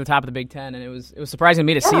near the top of the Big Ten, and it was surprising to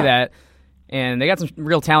me to see that. And they got some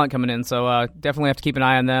real talent coming in, so definitely have to keep an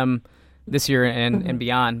eye on them this year and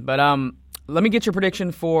beyond. But let me get your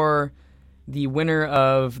prediction for the winner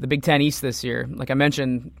of the Big Ten East this year. Like I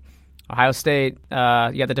mentioned, Ohio State, you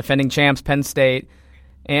got the defending champs, Penn State,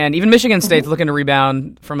 and even Michigan State's looking to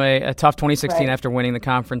rebound from a tough 2016 after winning the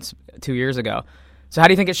conference 2 years ago. So how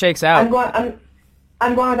do you think it shakes out?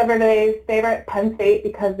 I'm going with everybody's favorite, Penn State,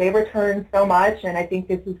 because they return so much, and I think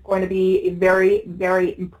this is going to be a very,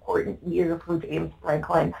 very important year for James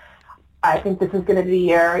Franklin. I think this is going to be the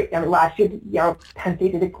year. Last year, Penn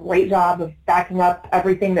State did a great job of backing up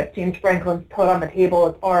everything that James Franklin's put on the table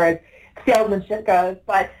as far as salesmanship goes.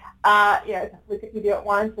 But it's if you do it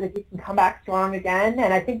once, and if you can come back strong again,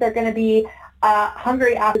 and I think they're going to be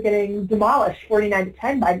hungry after getting demolished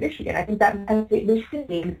 49-10 by Michigan. I think that Penn State-Michigan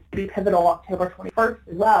game is to be pivotal October 21st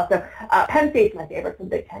as well. So Penn State's my favorite from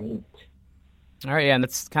Big Ten East. All right, yeah, and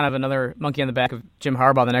that's kind of another monkey on the back of Jim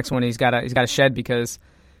Harbaugh. The next one he's got to shed because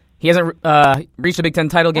he hasn't reached a Big Ten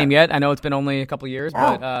title game yet. I know it's been only a couple of years,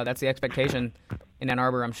 but that's the expectation in Ann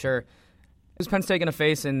Arbor, I'm sure. Who's Penn State going to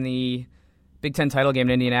face in the Big Ten title game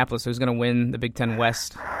in Indianapolis? Who's going to win the Big Ten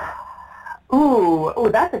West? Ooh,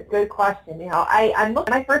 that's a good question. I'm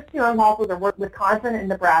looking. My first two involved were Wisconsin and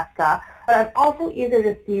Nebraska, but I'm also eager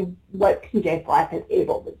to see what PJ Fleck is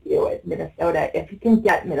able to do at Minnesota. If he can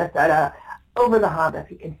get Minnesota over the hump, if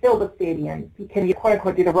he can fill the stadium, if he can, quote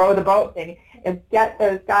unquote, do the row of the boat thing get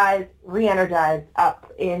those guys re-energized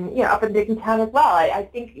up in Dickintown as well. I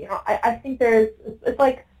think it's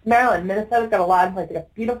like Maryland, Minnesota's got a lot of they've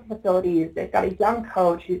got beautiful facilities. They've got a young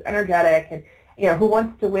coach who's energetic and who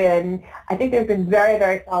wants to win. I think there's been very,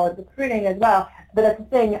 very solid recruiting as well. But that's the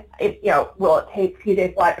thing. Will it take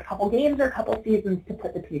PJ Fleck a couple games or a couple seasons to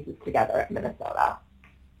put the pieces together at Minnesota?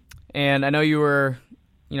 And I know you were,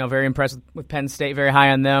 very impressed with Penn State, very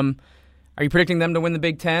high on them. Are you predicting them to win the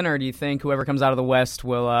Big Ten, or do you think whoever comes out of the West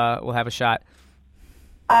will have a shot?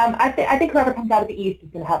 I think whoever comes out of the East is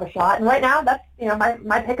going to have a shot. And right now, that's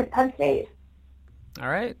my pick is Penn State. All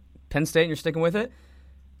right, Penn State, and you're sticking with it.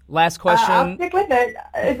 Last question. I'll stick with it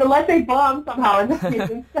unless they bomb somehow in the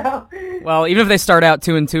season. So. Well, even if they start out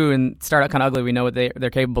 2-2 and start out kind of ugly, we know what they're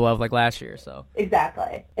capable of, like last year. So.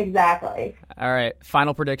 Exactly. All right,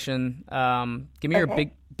 final prediction. Give me your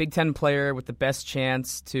Big Ten player with the best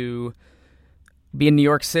chance to be in New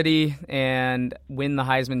York City and win the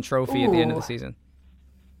Heisman Trophy at the end of the season.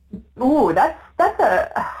 Ooh, that's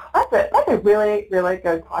a really, really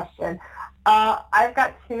good question. I've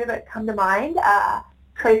got two that come to mind.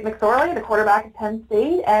 Trace McSorley, the quarterback at Penn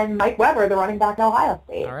State, and Mike Weber, the running back at Ohio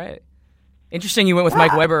State. All right. Interesting you went with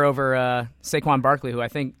Mike Weber over Saquon Barkley, who I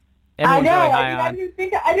think everyone's really high on. I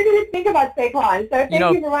didn't even think about Saquon, so thank you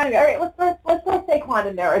for reminding me. All right, let's throw Saquon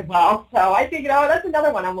in there as well. So I think, that's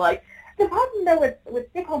another one. I'm like, the problem, though,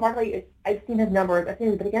 with Saquon Barkley is I've seen his numbers,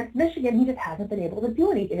 but against Michigan, he just hasn't been able to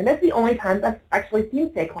do anything. And that's the only time I've actually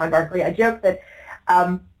seen Saquon Barkley. I joke that,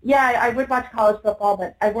 I would watch college football,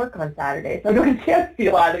 but I work on Saturday, so I don't get to see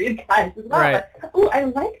a lot of these guys as well. Right. But, I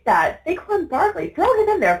like that. Saquon Barkley, throw him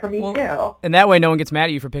in there for me, too. And that way no one gets mad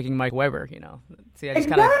at you for picking Mike Weber, See, I just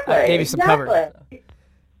kind of gave you some cover. So.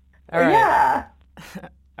 All right. Yeah.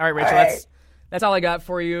 All right, Rachel, that's all I got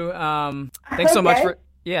for you. Thanks so much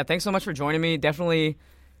thanks so much for joining me. Definitely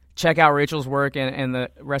check out Rachel's work and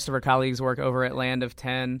the rest of her colleagues' work over at Land of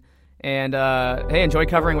 10. And, hey, enjoy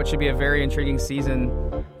covering what should be a very intriguing season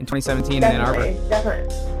in 2017 in Ann Arbor.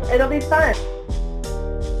 Definitely. It'll be fun.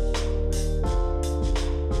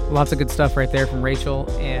 Lots of good stuff right there from Rachel.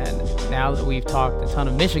 And now that we've talked a ton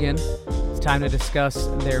of Michigan, it's time to discuss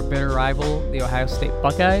their bitter rival, the Ohio State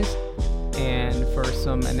Buckeyes. And for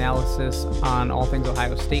some analysis on all things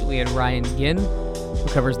Ohio State, we had Ryan Ginn, who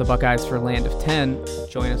covers the Buckeyes for Land of 10,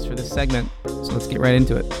 join us for this segment. So let's get right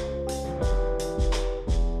into it.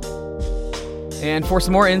 And for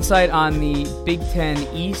some more insight on the Big Ten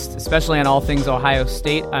East, especially on all things Ohio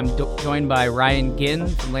State, I'm joined by Ryan Ginn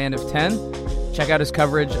from Land of 10. Check out his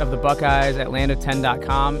coverage of the Buckeyes at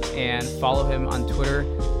landof10.com and follow him on Twitter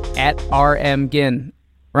at rmginn.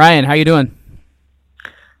 Ryan, how you doing?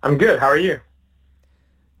 I'm good. How are you?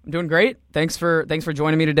 I'm doing great. Thanks for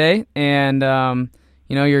joining me today. And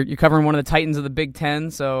you're covering one of the titans of the Big Ten,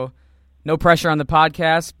 so no pressure on the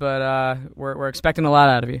podcast, but we're expecting a lot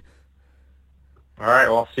out of you. All right,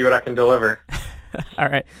 well, I'll see what I can deliver. All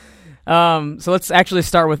right. So let's actually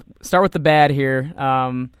start with the bad here.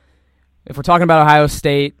 If we're talking about Ohio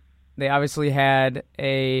State, they obviously had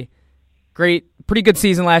a pretty good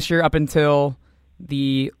season last year up until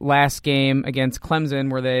the last game against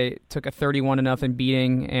Clemson, where they took a 31-0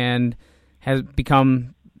 beating and has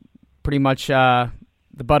become pretty much the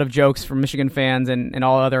butt of jokes from Michigan fans and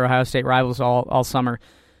all other Ohio State rivals all summer.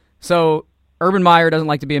 So Urban Meyer doesn't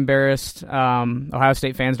like to be embarrassed. Ohio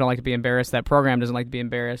State fans don't like to be embarrassed. That program doesn't like to be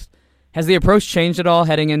embarrassed. Has the approach changed at all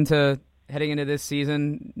heading into this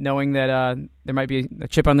season, knowing that there might be a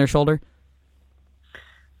chip on their shoulder?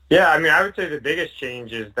 Yeah, I would say the biggest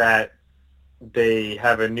change is that they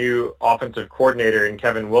have a new offensive coordinator in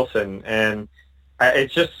Kevin Wilson, and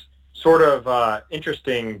it's just sort of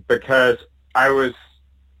interesting because I was,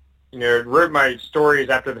 wrote my stories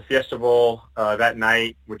after the Fiesta Bowl that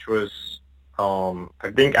night, which was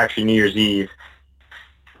I think actually New Year's Eve.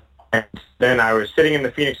 And then I was sitting in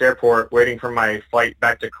the Phoenix airport waiting for my flight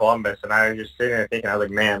back to Columbus, and I was just sitting there thinking, I was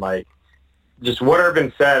like, man, just what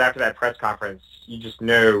Urban said after that press conference, you just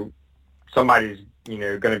know somebody's,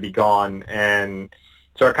 going to be gone. And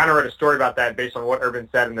so I kind of wrote a story about that based on what Urban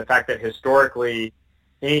said and the fact that historically,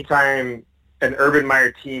 anytime an Urban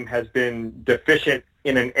Meyer team has been deficient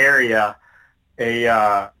in an area,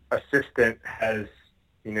 a assistant has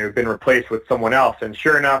been replaced with someone else. And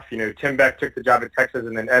sure enough, Tim Beck took the job at Texas,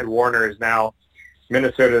 and then Ed Warner is now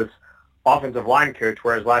Minnesota's offensive line coach,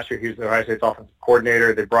 whereas last year he was the Ohio State's offensive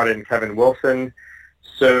coordinator. They brought in Kevin Wilson.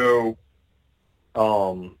 So,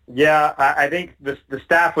 I think the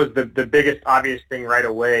staff was the biggest obvious thing right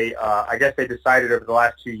away. I guess they decided over the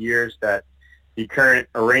last 2 years that the current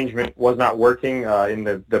arrangement was not working in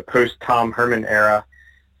the post-Tom Herman era.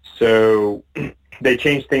 So they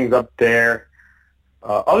changed things up there.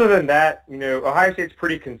 Other than that, Ohio State's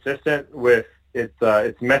pretty consistent with its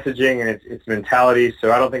messaging and its mentality.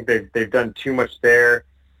 So I don't think they've done too much there.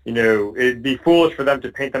 It'd be foolish for them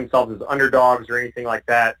to paint themselves as underdogs or anything like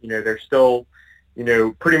that. They're still,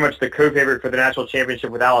 pretty much the co-favorite for the national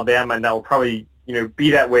championship with Alabama, and that will probably, be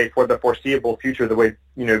that way for the foreseeable future, the way,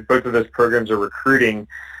 both of those programs are recruiting.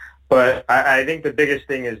 But I think the biggest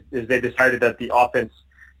thing is they decided that the offense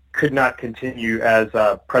could not continue as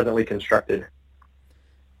presently constructed.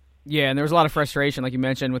 Yeah, and there was a lot of frustration, like you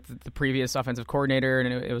mentioned, with the previous offensive coordinator,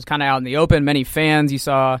 and it was kind of out in the open. Many fans you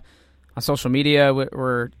saw on social media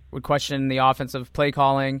would question the offensive play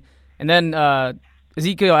calling. And then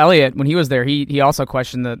Ezekiel Elliott, when he was there, he also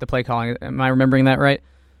questioned the play calling. Am I remembering that right?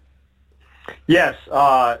 Yes,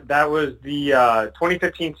 that was the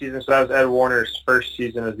 2015 season, so that was Ed Warner's first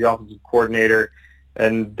season as the offensive coordinator.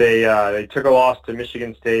 And they took a loss to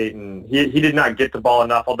Michigan State, and he did not get the ball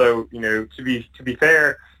enough, although, to be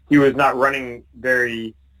fair, he was not running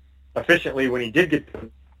very efficiently when he did get the ball.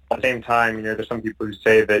 At the same time, there's some people who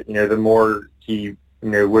say that, the more he,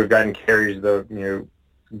 would have gotten carries, the,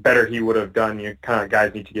 better he would have done. Kind of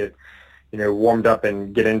guys need to get, warmed up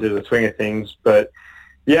and get into the swing of things. But,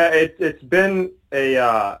 yeah, it's been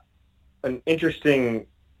an interesting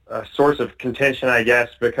source of contention, I guess,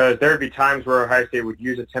 because there would be times where Ohio State would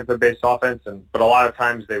use a tempo-based offense, but a lot of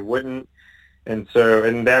times they wouldn't. And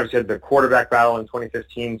they obviously had the quarterback battle in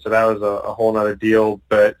 2015, so that was a whole other deal.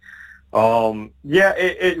 But,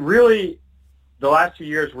 it really, the last few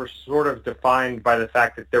years were sort of defined by the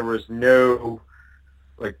fact that there was no,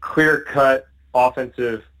 clear-cut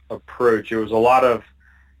offensive approach. It was a lot of,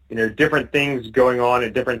 different things going on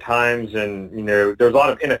at different times, and, there was a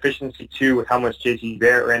lot of inefficiency, too, with how much J.T.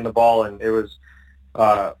 Barrett ran the ball, and it was,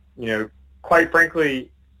 quite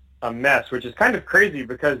frankly, a mess, which is kind of crazy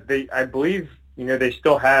because I believe, they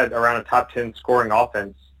still had around a top 10 scoring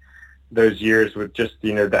offense those years with just,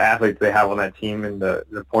 the athletes they have on that team and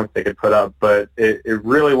the points they could put up, but it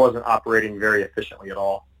really wasn't operating very efficiently at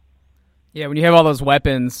all. Yeah, when you have all those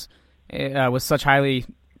weapons with such highly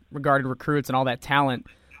regarded recruits and all that talent,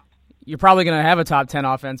 you're probably going to have a top 10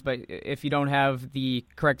 offense, but if you don't have the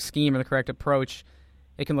correct scheme or the correct approach,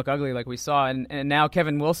 it can look ugly like we saw. And now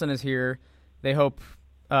Kevin Wilson is here. They hope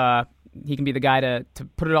he can be the guy to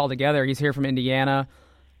put it all together. He's here from Indiana,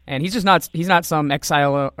 and he's not some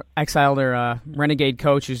exiled or renegade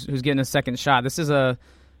coach who's getting a second shot. This is a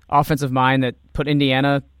offensive mind that put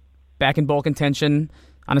Indiana back in bowl contention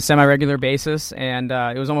on a semi-regular basis, and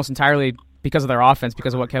it was almost entirely because of their offense,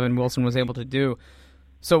 because of what Kevin Wilson was able to do.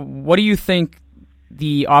 So what do you think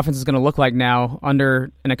the offense is going to look like now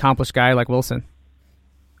under an accomplished guy like Wilson?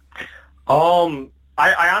 I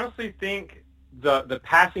honestly think the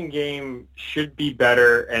passing game should be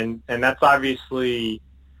better, and that's obviously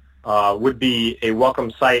would be a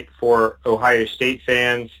welcome sight for Ohio State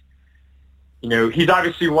fans. He's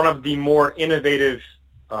obviously one of the more innovative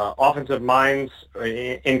offensive minds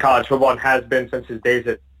in college football and has been since his days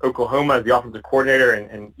at Oklahoma as the offensive coordinator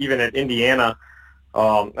and even at Indiana.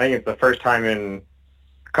 I think it's the first time in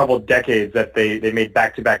a couple of decades that they made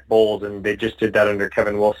back-to-back bowls, and they just did that under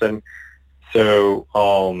Kevin Wilson. So,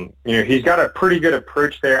 he's got a pretty good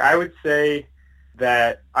approach there. I would say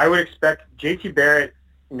that I would expect J.T. Barrett,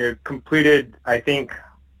 completed, I think,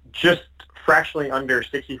 just fractionally under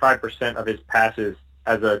 65% of his passes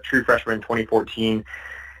as a true freshman in 2014.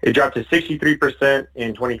 It dropped to 63%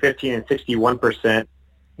 in 2015 and 61%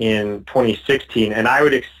 in 2016. And I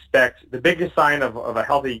would expect the biggest sign of a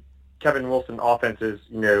healthy Kevin Wilson offense is,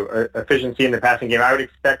 efficiency in the passing game. I would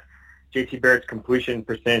expect J.T. Barrett's completion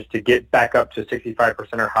percentage to get back up to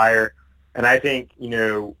 65% or higher. And I think,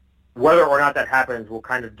 whether or not that happens will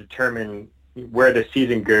kind of determine where the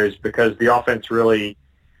season goes, because the offense really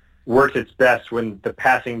works its best when the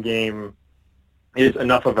passing game is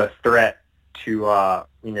enough of a threat to,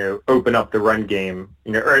 open up the run game.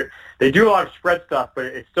 Or they do a lot of spread stuff, but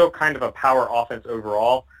it's still kind of a power offense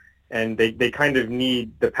overall, and they kind of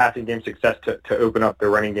need the passing game success to open up the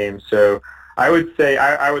running game. So I would say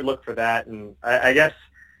I would look for that, and I guess,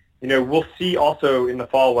 we'll see also in the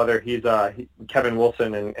fall whether he's Kevin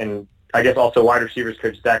Wilson and I guess also wide receivers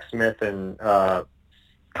coach Zach Smith and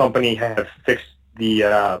company have fixed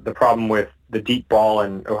the problem with the deep ball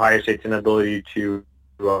and Ohio State's inability to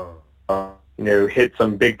hit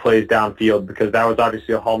some big plays downfield, because that was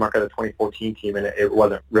obviously a hallmark of the 2014 team, and it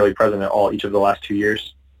wasn't really present at all each of the last 2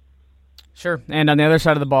 years. Sure. And on the other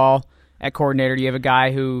side of the ball, at coordinator, you have a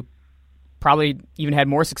guy who probably even had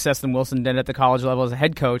more success than Wilson did at the college level as a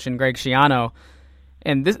head coach, and Greg Schiano.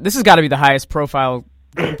 And this has got to be the highest profile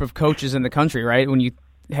group of coaches in the country, right? When you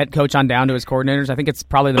head coach on down to his coordinators, I think it's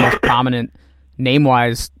probably the most prominent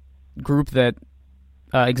name-wise group that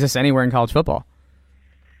exists anywhere in college football.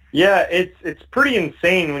 Yeah, it's pretty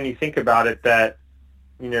insane when you think about it that,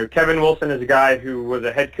 Kevin Wilson is a guy who was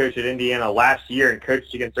a head coach at Indiana last year and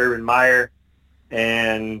coached against Urban Meyer,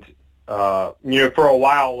 and for a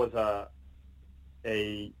while was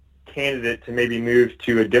a candidate to maybe move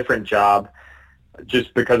to a different job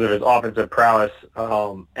just because of his offensive prowess.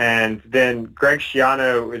 And then Greg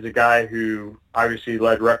Schiano is a guy who obviously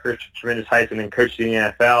led Rutgers to tremendous heights and then coached in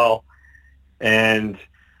the NFL. And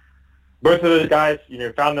both of those guys,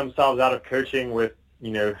 found themselves out of coaching with,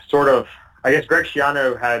 sort of, I guess Greg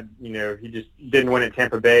Schiano had, he just didn't win at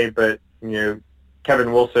Tampa Bay, but,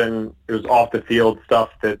 Kevin Wilson, it was off the field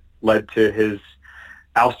stuff that led to his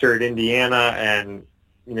ouster at Indiana, and,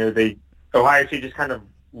 Ohio State just kind of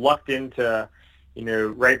lucked into,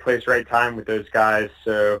 right place, right time with those guys.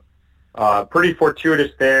 So pretty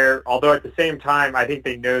fortuitous there. Although at the same time, I think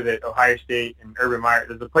they know that Ohio State and Urban Meyer,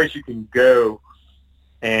 there's a place you can go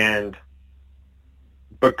and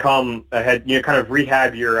become a head, kind of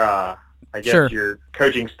rehab your, your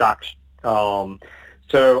coaching stock. So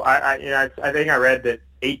I think I read that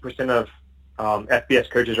 8% of FBS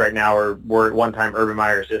coaches right now were at one time Urban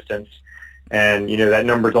Meyer assistants. And, that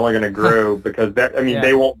number's only going to grow because,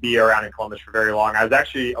 they won't be around in Columbus for very long. I was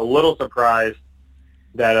actually a little surprised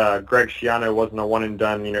that Greg Schiano wasn't a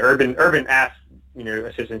one-and-done. Urban asked,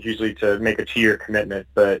 assistants usually to make a 2-year commitment,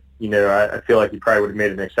 but, I feel like he probably would have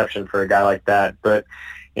made an exception for a guy like that. But,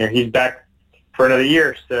 he's back for another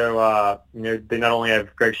year. So, they not only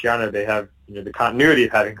have Greg Schiano, they have, the continuity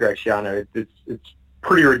of having Greg Schiano. It's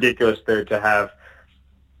pretty ridiculous, though, to have,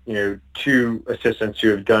 2 assistants who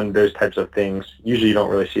have done those types of things. Usually you don't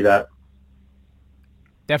really see that.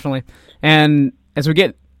 Definitely. And as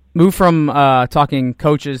we move from talking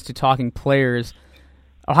coaches to talking players,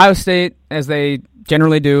 Ohio State, as they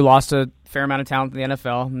generally do, lost a fair amount of talent in the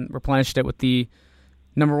NFL and replenished it with the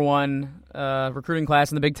number 1 recruiting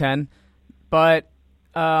class in the Big Ten. But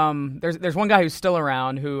there's one guy who's still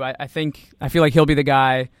around who I feel like he'll be the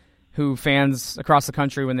guy who fans across the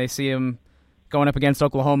country, when they see him going up against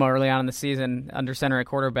Oklahoma early on in the season under center at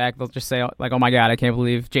quarterback, they'll just say, like, oh my God, I can't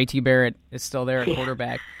believe JT Barrett is still there at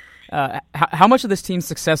quarterback. How much of this team's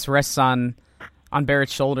success rests on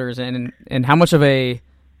Barrett's shoulders, and how much of a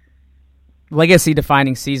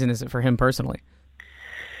legacy-defining season is it for him personally?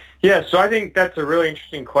 Yeah, so I think that's a really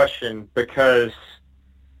interesting question because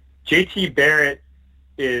JT Barrett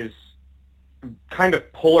is kind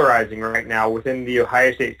of polarizing right now within the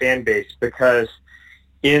Ohio State fan base because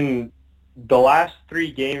in the last 3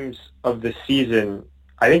 games of the season,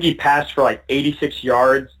 I think he passed for like 86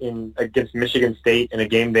 yards against Michigan State in a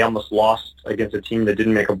game they almost lost against a team that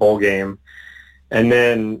didn't make a bowl game. And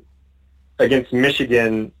then against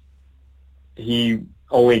Michigan, he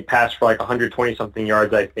only passed for like 120-something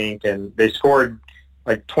yards, I think, and they scored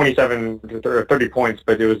like 27 or 30 points,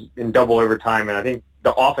 but it was in double overtime, and I think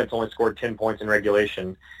the offense only scored 10 points in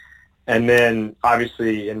regulation. And then,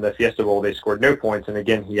 obviously, in the Fiesta Bowl, they scored no points, and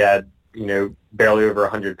again, he had, barely over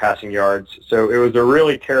 100 passing yards. So it was a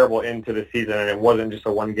really terrible end to the season, and it wasn't just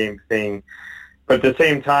a one-game thing. But at the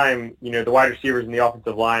same time, the wide receivers and the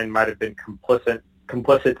offensive line might have been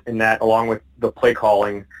complicit in that, along with the play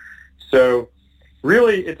calling. So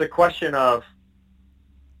really, it's a question of,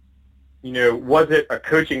 was it a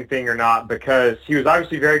coaching thing or not? Because he was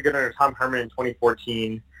obviously very good under Tom Herman in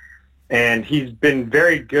 2014, and he's been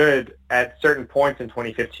very good at certain points in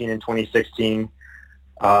 2015 and 2016.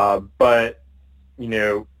 But,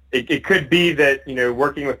 it could be that,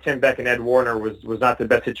 working with Tim Beck and Ed Warner was not the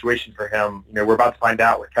best situation for him. We're about to find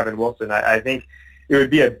out with Kevin Wilson. I think it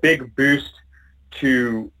would be a big boost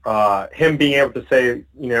to him being able to say,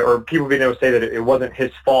 or people being able to say that it wasn't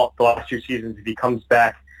his fault the last 2 seasons if he comes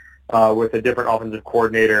back with a different offensive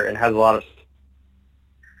coordinator and has a lot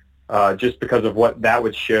of just because of what that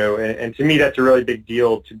would show. And to me, that's a really big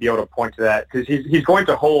deal to be able to point to that because he's going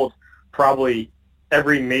to hold probably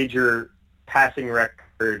every major passing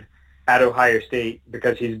record at Ohio State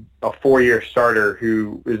because he's a 4-year starter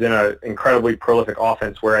who is in an incredibly prolific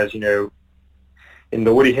offense, whereas, in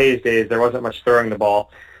the Woody Hayes days, there wasn't much throwing the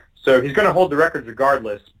ball. So he's going to hold the records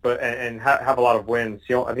regardless, but and have a lot of wins.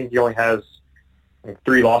 I think he only has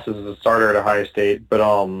 3 losses as a starter at Ohio State. But,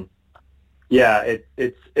 I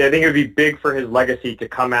think it would be big for his legacy to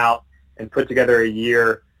come out and put together a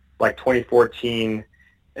year like 2014.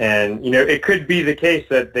 And, it could be the case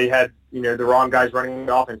that they had, the wrong guys running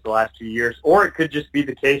the offense the last 2 years, or it could just be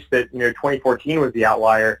the case that, 2014 was the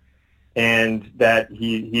outlier and that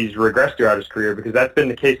he's regressed throughout his career because that's been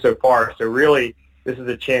the case so far. So really, this is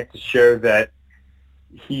a chance to show that,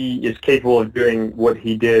 he is capable of doing what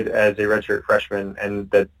he did as a redshirt freshman, and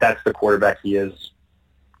that's the quarterback he is.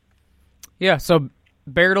 Yeah, so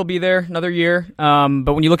Barrett will be there another year.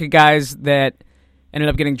 But when you look at guys that ended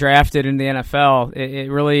up getting drafted in the NFL, it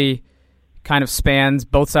really kind of spans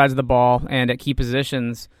both sides of the ball and at key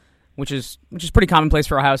positions, which is pretty commonplace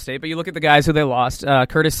for Ohio State. But you look at the guys who they lost: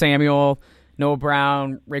 Curtis Samuel, Noah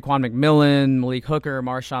Brown, Raekwon McMillan, Malik Hooker,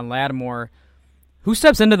 Marshawn Lattimore. Who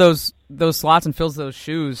steps into those slots and fills those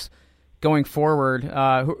shoes going forward?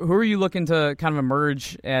 Who are you looking to kind of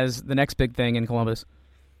emerge as the next big thing in Columbus?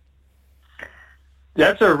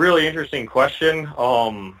 That's a really interesting question.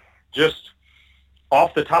 Just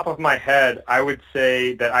off the top of my head, I would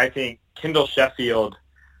say that I think Kendall Sheffield,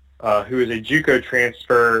 who is a JUCO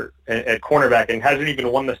transfer at cornerback and hasn't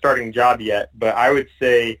even won the starting job yet, but I would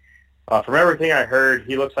say from everything I heard,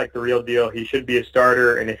 he looks like the real deal. He should be a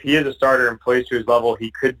starter, and if he is a starter and plays to his level,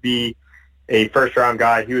 he could be a first-round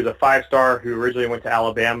guy. He was a five-star who originally went to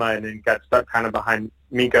Alabama and then got stuck kind of behind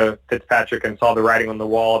Minka Fitzpatrick and saw the writing on the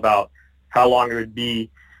wall about how long it would be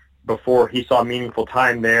before he saw meaningful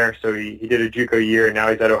time there. So he did a JUCO year, and now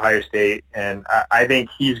he's at Ohio State. And I think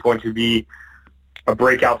he's going to be a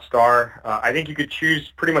breakout star. I think you could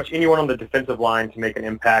choose pretty much anyone on the defensive line to make an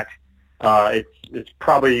impact. It's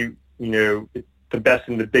probably, the best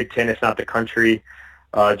in the Big Ten, if not the country.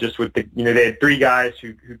 Just with they had three guys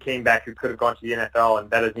who came back who could have gone to the NFL, and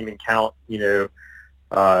that doesn't even count, Joey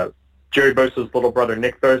Bosa's little brother,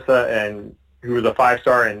 Nick Bosa, and who was a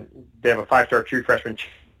five-star, and they have a five-star true freshman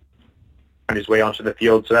on his way onto the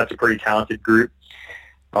field, so that's a pretty talented group.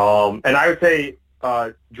 And I would say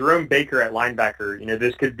Jerome Baker at linebacker,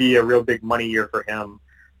 this could be a real big money year for him.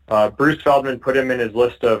 Bruce Feldman put him in his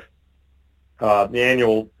list of the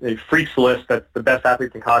annual Freaks list. That's the best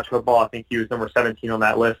athletes in college football. I think he was number 17 on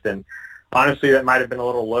that list, and honestly, that might have been a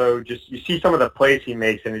little low. Just you see some of the plays he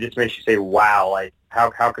makes, and it just makes you say, wow, like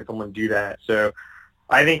how could someone do that? So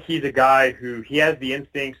I think he's a guy who he has the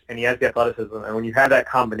instincts and he has the athleticism, and when you have that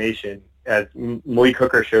combination, as Malik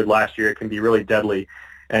Hooker showed last year, it can be really deadly,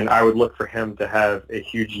 and I would look for him to have a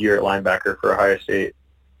huge year at linebacker for Ohio State.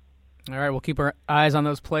 All right, we'll keep our eyes on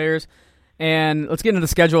those players, and let's get into the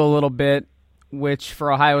schedule a little bit, which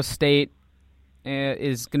for Ohio State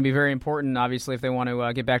is going to be very important, obviously, if they want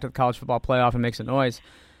to get back to the college football playoff and make some noise.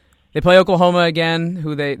 They play Oklahoma again,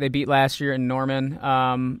 who they beat last year in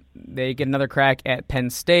Norman. They get another crack at Penn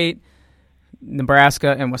State.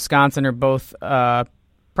 Nebraska and Wisconsin are both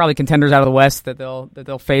probably contenders out of the West that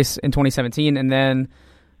they'll face in 2017. And then,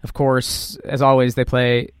 of course, as always, they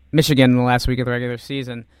play Michigan in the last week of the regular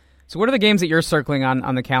season. So what are the games that you're circling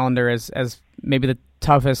on the calendar as maybe the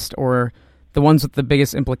toughest or the ones with the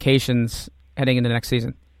biggest implications heading into next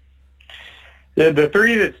season? Yeah, the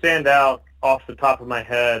three that stand out off the top of my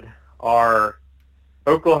head are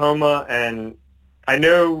Oklahoma, and I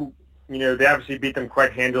know, they obviously beat them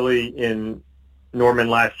quite handily in Norman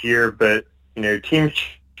last year, but, Team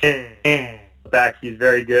back, he's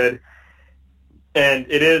very good. And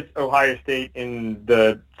it is Ohio State in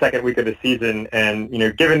the second week of the season, and,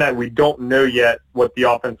 given that we don't know yet what the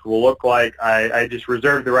offense will look like, I just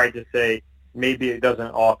reserve the right to say maybe it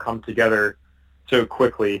doesn't all come together so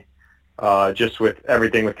quickly, just with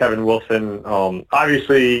everything with Kevin Wilson.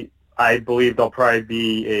 Obviously, I believe they'll probably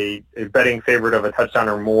be a betting favorite of a touchdown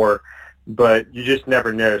or more, but you just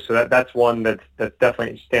never know. So that's one that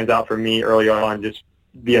definitely stands out for me early on, just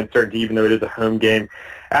the uncertainty, even though it is a home game.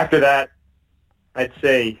 After that, I'd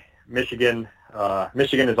say Michigan.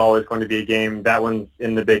 Michigan is always going to be a game. That one's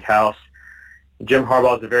in the big house. Jim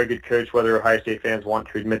Harbaugh is a very good coach, whether Ohio State fans want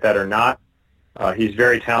to admit that or not. He's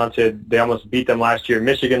very talented. They almost beat them last year.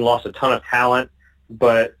 Michigan lost a ton of talent,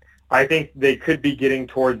 but I think they could be getting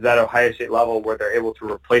towards that Ohio State level where they're able to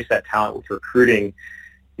replace that talent with recruiting.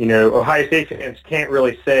 Ohio State fans can't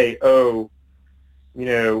really say, well,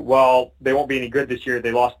 they won't be any good this year.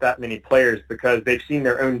 They lost that many players, because they've seen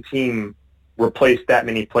their own team replace that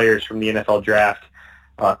many players from the NFL draft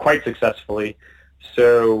quite successfully.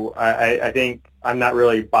 So I think I'm not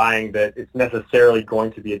really buying that it's necessarily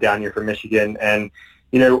going to be a down year for Michigan. And,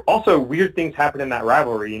 also weird things happen in that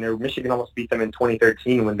rivalry. Michigan almost beat them in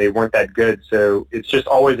 2013 when they weren't that good. So it's just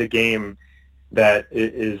always a game that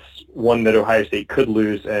is one that Ohio State could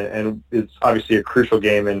lose, and it's obviously a crucial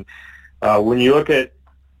game. And when you look at,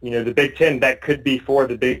 the Big Ten, that could be for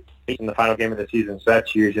the Big Ten in the final game of the season. So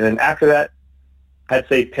that's huge. And then after that, I'd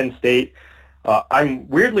say Penn State. I'm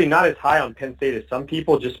weirdly not as high on Penn State as some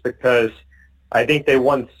people, just because I think they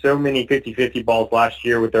won so many 50-50 balls last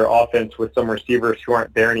year with their offense, with some receivers who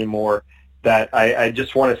aren't there anymore, that I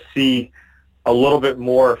just want to see a little bit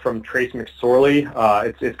more from Trace McSorley.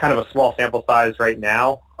 It's kind of a small sample size right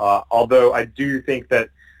now, although I do think that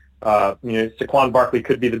Saquon Barkley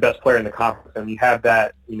could be the best player in the conference, and you have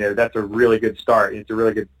that. That's a really good start. It's a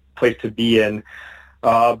really good place to be in.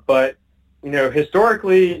 But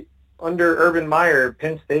historically, under Urban Meyer,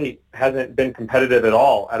 Penn State hasn't been competitive at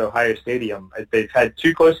all at Ohio Stadium. They've had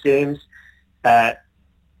 2 close games at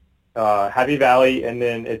Happy Valley, and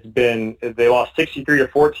then they lost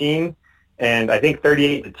 63-14 and I think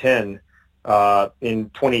 38-10 in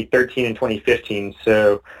 2013 and 2015.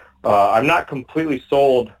 So I'm not completely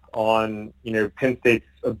sold on Penn State's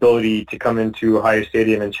ability to come into Ohio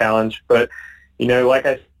Stadium and challenge, but like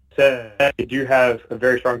I said, they do have a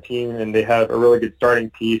very strong team and they have a really good starting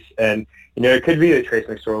piece, and it could be that Trace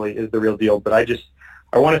McSorley is the real deal, but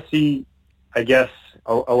I want to see, I guess,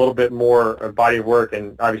 a little bit more body of work,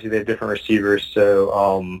 and obviously they have different receivers.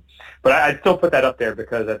 So, but I'd still put that up there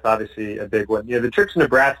because that's obviously a big one. The trip to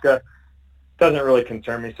Nebraska doesn't really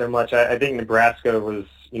concern me so much. I think Nebraska was,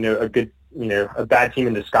 a good, a bad team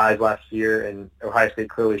in disguise last year, and Ohio State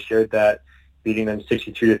clearly showed that, beating them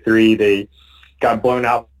 62-3. They got blown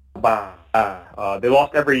out by. They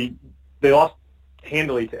lost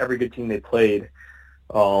handily to every good team they played.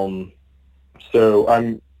 So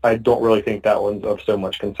I don't really think that one's of so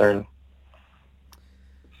much concern.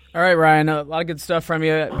 All right, Ryan, a lot of good stuff from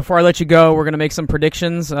you. Before I let you go, we're going to make some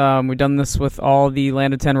predictions. We've done this with all the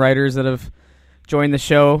Land of 10 writers that have joined the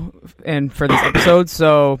show and for this episode.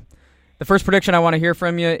 So the first prediction I want to hear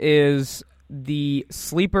from you is the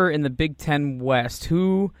sleeper in the Big Ten West.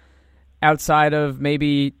 Who, outside of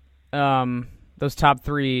maybe those top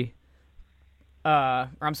 3,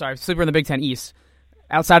 sleeper in the Big Ten East,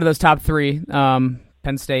 outside of those top 3,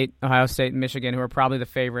 Penn State, Ohio State, and Michigan, who are probably the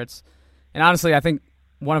favorites. And honestly, I think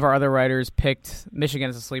one of our other writers picked Michigan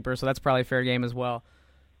as a sleeper, so that's probably a fair game as well.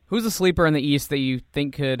 Who's the sleeper in the East that you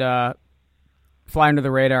think could fly under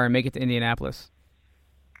the radar and make it to Indianapolis?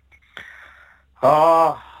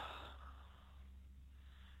 None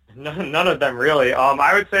of them, really.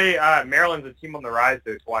 I would say Maryland's a team on the rise,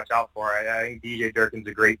 though, to watch out for. I think DJ Durkin's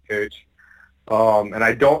a great coach. And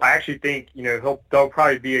I actually think, there'll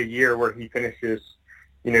probably be a year where he finishes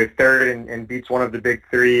third and beats one of the big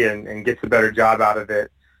 3 and gets a better job out of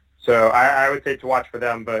it. So I would say to watch for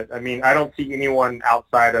them. But, I don't see anyone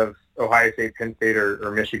outside of Ohio State, Penn State,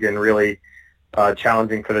 or Michigan really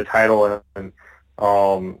challenging for the title. And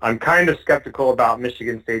I'm kind of skeptical about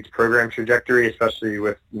Michigan State's program trajectory, especially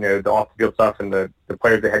with, the off-the-field stuff and the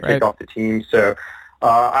players they had kicked off the team. So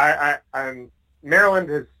Maryland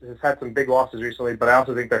has had some big losses recently, but I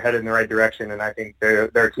also think they're headed in the right direction, and I think they're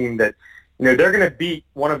a team that they're going to beat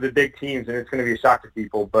one of the big teams, and it's going to be a shock to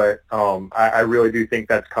people. But I really do think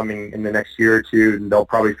that's coming in the next year or two, and they'll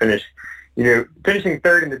probably finish. Finishing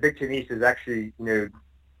third in the Big Ten East is actually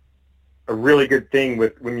a really good thing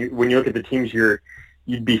with when you look at the teams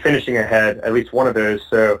you'd be finishing ahead, at least one of those.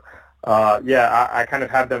 So I kind of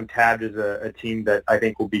have them tabbed as a team that I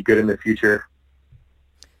think will be good in the future.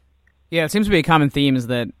 Yeah, it seems to be a common theme is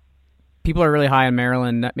that people are really high on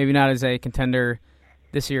Maryland, maybe not as a contender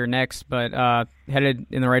this year or next, but headed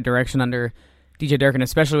in the right direction under DJ Durkin,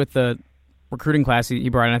 especially with the recruiting class he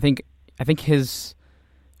brought in. I think his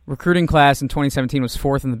recruiting class in 2017 was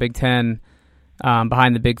 4th in the Big Ten,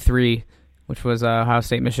 behind the Big 3, which was Ohio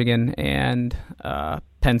State, Michigan, and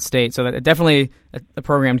Penn State. So that definitely a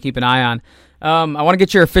program to keep an eye on. I want to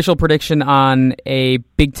get your official prediction on a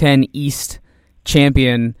Big Ten East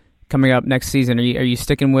champion coming up next season. Are you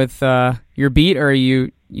sticking with your beat, or are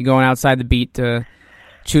you going outside the beat to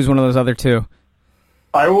choose one of those other 2?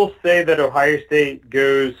 I will say that Ohio State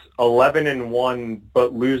goes 11-1,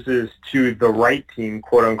 but loses to the right team,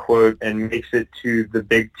 quote unquote, and makes it to the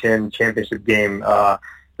Big Ten championship game.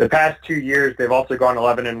 The past 2 years, they've also gone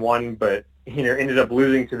 11-1, but ended up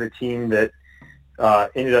losing to the team that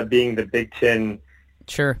ended up being the Big Ten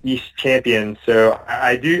East champion. So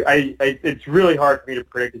it's really hard for me to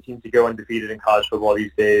predict a team to go undefeated in college football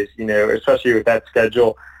these days. Especially with that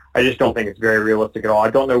schedule. I just don't think it's very realistic at all. I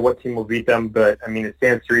don't know what team will beat them, but it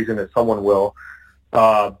stands to reason that someone will.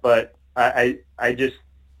 But I just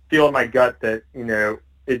feel in my gut that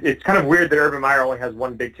it's kind of weird that Urban Meyer only has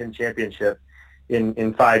one Big Ten championship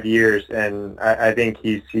in 5 years, and I think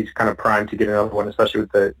he's kind of primed to get another one, especially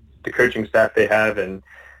with the coaching staff they have and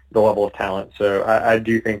the level of talent. So I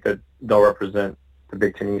do think that they'll represent the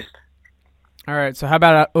Big Ten East. All right, so how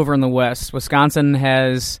about over in the West? Wisconsin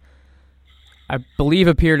has, I believe,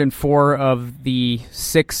 appeared in 4 of the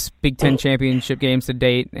 6 Big Ten championship games to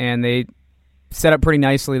date, and they set up pretty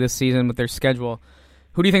nicely this season with their schedule.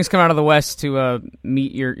 Who do you think's come out of the West to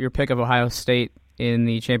meet your pick of Ohio State in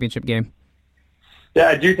the championship game? Yeah,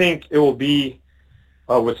 I do think it will be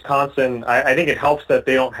Wisconsin. I think it helps that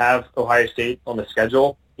they don't have Ohio State on the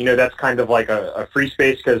schedule. That's kind of like a free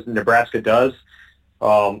space because Nebraska does.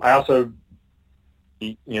 I also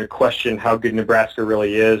question how good Nebraska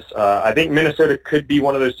really is. I think Minnesota could be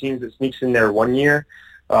one of those teams that sneaks in there one year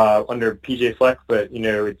under PJ Fleck, but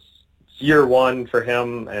it's year one for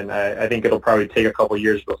him, and I think it'll probably take a couple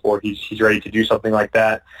years before he's ready to do something like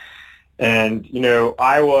that. And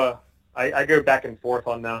Iowa, I go back and forth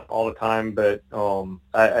on that all the time, but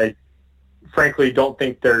I frankly don't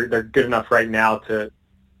think they're good enough right now to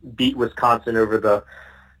beat Wisconsin over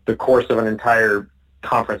the course of an entire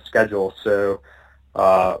conference schedule. So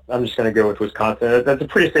I'm just going to go with Wisconsin. That's a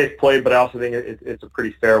pretty safe play, but I also think it's a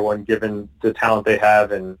pretty fair one given the talent they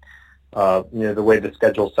have and the way the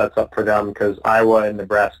schedule sets up for them, because Iowa and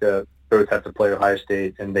Nebraska both have to play Ohio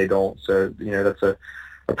State and they don't. So that's a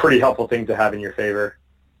pretty helpful thing to have in your favor.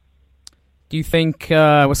 Do you think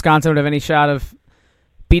Wisconsin would have any shot of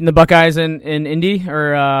beating the Buckeyes in Indy,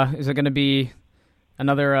 or is it going to be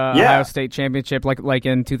another Ohio State championship like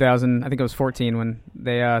in 2000? I think it was 14 when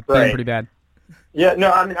they did pretty bad. Yeah,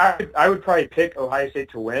 no, I mean, I would probably pick Ohio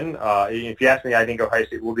State to win. If you ask me, I think Ohio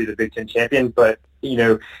State will be the Big Ten champion, but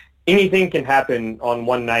anything can happen on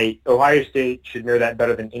one night. Ohio State should know that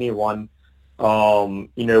better than anyone.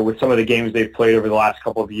 With some of the games they've played over the last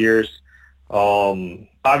couple of years.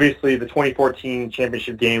 Obviously, the 2014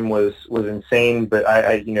 championship game was insane, but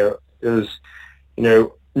it was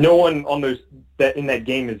no one on those that in that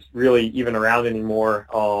game is really even around anymore.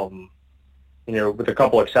 With a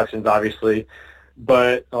couple exceptions, obviously,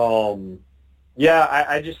 but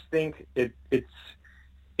I just think it's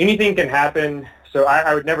anything can happen. So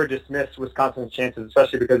I would never dismiss Wisconsin's chances,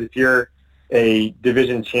 especially because if you're a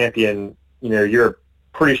division champion, you're a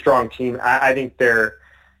pretty strong team. I think the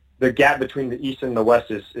gap between the East and the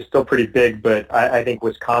West is still pretty big, but I think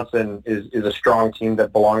Wisconsin is a strong team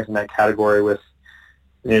that belongs in that category with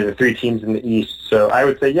the three teams in the East. So I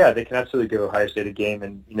would say, they can absolutely give Ohio State a game,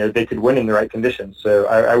 and they could win in the right conditions. So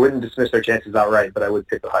I wouldn't dismiss their chances outright, but I would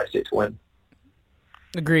pick Ohio State to win.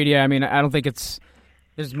 Agreed. Yeah, I mean, I don't think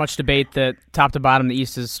there's much debate that top to bottom the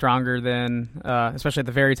East is stronger than, especially at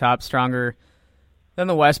the very top, stronger than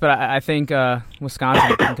the West. But I think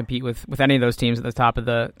Wisconsin can compete with any of those teams at the top of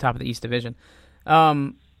the East Division.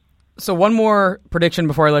 So one more prediction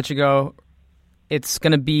before I let you go. It's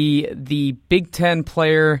going to be the Big Ten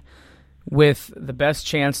player with the best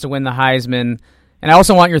chance to win the Heisman. And I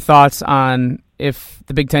also want your thoughts on if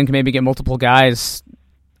the Big Ten can maybe get multiple guys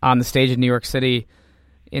on the stage in New York City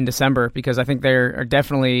in December, because I think there are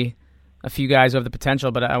definitely a few guys who have the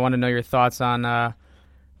potential, but I want to know your thoughts on the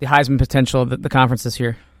Heisman potential of the conference this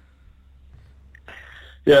year.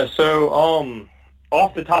 Yeah, so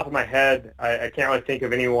off the top of my head, I can't really think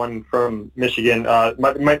of anyone from Michigan.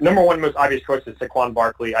 My number one most obvious choice is Saquon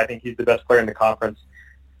Barkley. I think he's the best player in the conference.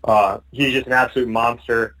 He's just an absolute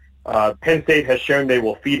monster. Penn State has shown they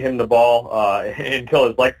will feed him the ball until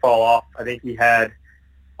his legs fall off. I think he had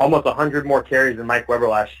almost 100 more carries than Mike Weber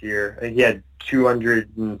last year. I think he had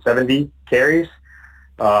 270 carries.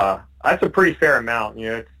 That's a pretty fair amount.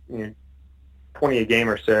 It's 20 a game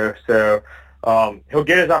or so. So he'll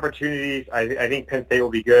get his opportunities. I think Penn State will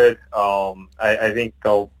be good. I think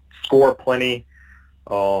they'll score plenty.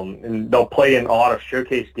 And they'll play in a lot of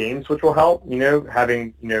showcase games, which will help.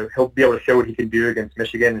 Having he'll be able to show what he can do against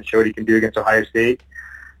Michigan and show what he can do against Ohio State.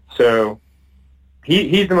 So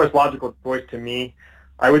he's the most logical choice to me.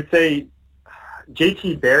 I would say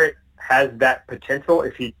J.T. Barrett has that potential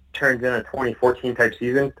if he turns in a 2014 type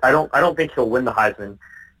season. I don't think he'll win the Heisman.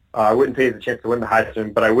 I wouldn't say he has a chance to win the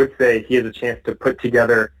Heisman, but I would say he has a chance to put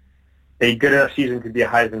together a good enough season to be a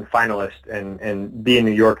Heisman finalist and be in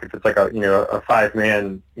New York if it's like a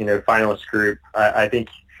five-man finalist group. I think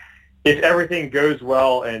if everything goes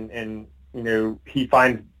well and he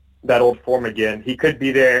finds that old form again, he could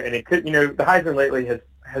be there. And it could the Heisman lately has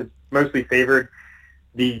mostly favored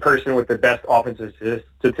the person with the best offensive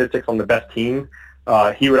statistics on the best team.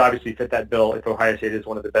 He would obviously fit that bill if Ohio State is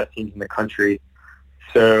one of the best teams in the country.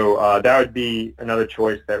 So that would be another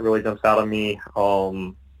choice that really jumps out on me.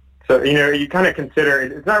 So you kind of consider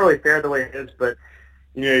it's not really fair the way it is, but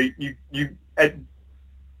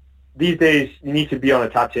these days you need to be on a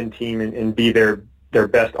top 10 team and be their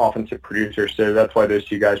best offensive producer. So that's why those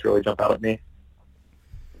two guys really jump out at me.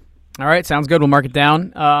 All right, sounds good. We'll mark it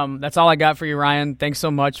down. That's all I got for you, Ryan. Thanks so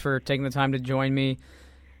much for taking the time to join me,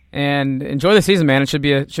 and enjoy the season, man. It should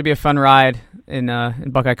be a fun ride in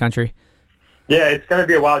Buckeye Country. Yeah, it's going to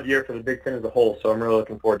be a wild year for the Big Ten as a whole, so I'm really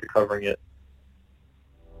looking forward to covering it.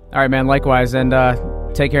 All right, man. Likewise, and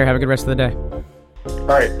take care. Have a good rest of the day. All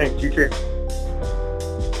right, thanks. You too.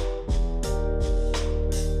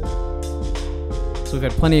 So we've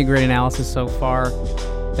had plenty of great analysis so far.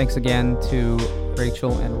 Thanks again to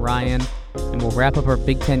Rachel and Ryan. And we'll wrap up our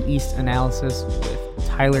Big Ten East analysis with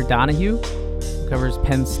Tyler Donahue, who covers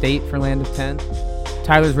Penn State for Land of 10.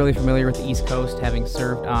 Tyler's really familiar with the East Coast, having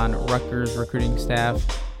served on Rutgers recruiting staff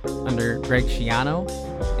under Greg Schiano.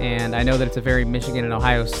 And I know that it's a very Michigan and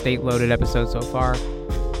Ohio State loaded episode so far.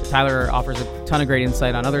 Tyler offers a ton of great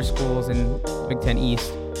insight on other schools in Big Ten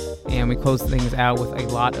East. And we close things out with a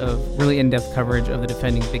lot of really in-depth coverage of the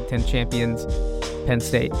defending Big Ten champions, Penn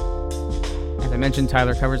State. As I mentioned,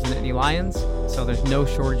 Tyler covers the Nittany Lions, so there's no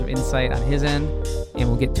shortage of insight on his end, and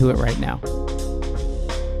we'll get to it right now.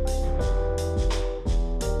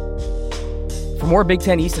 For more Big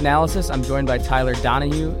Ten East analysis, I'm joined by Tyler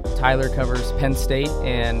Donahue. Tyler covers Penn State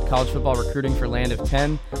and college football recruiting for Land of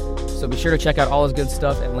 10. So be sure to check out all his good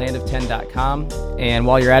stuff at landof10.com. And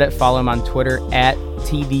while you're at it, follow him on Twitter at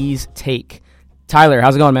TDsTake. Tyler,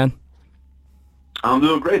 how's it going, man? I'm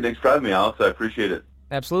doing great. Thanks for having me, Alex. I appreciate it.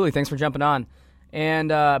 Absolutely. Thanks for jumping on. And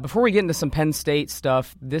before we get into some Penn State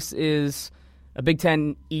stuff, this is a Big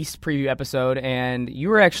Ten East preview episode, and you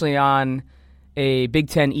were actually on a Big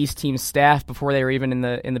Ten East team staff before they were even in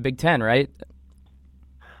the Big Ten, right?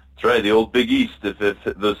 That's right, the old Big East, if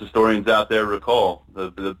those historians out there recall.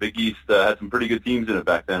 The Big East had some pretty good teams in it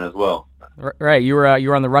back then as well. Right, you were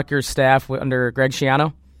on the Rutgers staff under Greg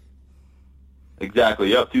Schiano?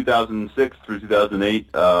 Exactly, yep, 2006 through 2008.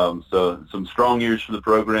 So some strong years for the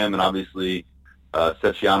program, and obviously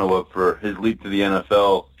set Schiano up for his leap to the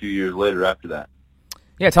NFL a few years later after that.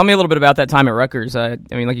 Yeah, tell me a little bit about that time at Rutgers. I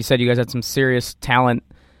mean, like you said, you guys had some serious talent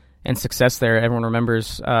and success there. Everyone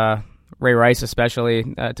remembers Ray Rice especially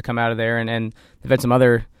to come out of there, and they've had some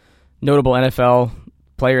other notable NFL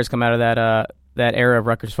players come out of that era of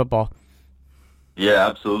Rutgers football. Yeah,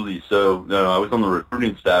 absolutely. So I was on the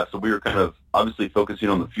recruiting staff, so we were kind of obviously focusing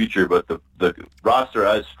on the future, but the roster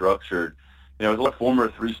as structured, there's a lot of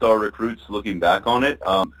former three-star recruits looking back on it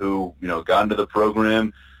who, got into the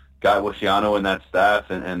program, got with Schiano and that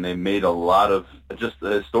staff, and they made a lot of just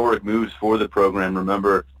historic moves for the program.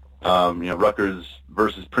 Remember, Rutgers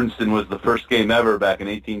versus Princeton was the first game ever back in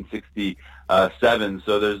 1867.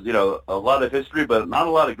 So there's, a lot of history, but not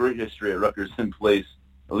a lot of great history at Rutgers in place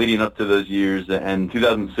leading up to those years. And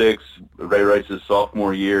 2006, Ray Rice's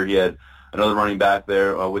sophomore year, he had another running back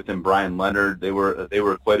there with him, Brian Leonard. They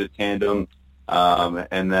were quite a tandem.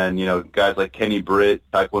 And then, guys like Kenny Britt,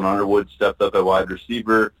 Tyquan Underwood stepped up at wide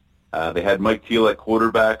receiver. They had Mike Teal at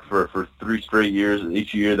quarterback for 3 straight years,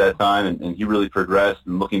 each year that time, and he really progressed.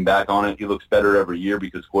 And looking back on it, he looks better every year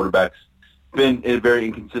because quarterback's been in a very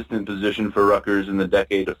inconsistent position for Rutgers in the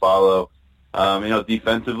decade to follow.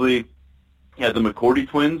 Defensively, you had the McCourty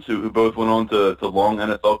twins, who both went on to long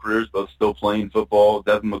NFL careers, both still playing football.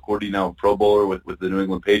 Devin McCourty, now a Pro Bowler with the New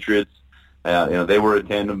England Patriots. They were a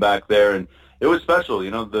tandem back there, and it was special.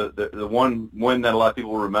 The one win that a lot of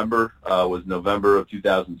people remember was November of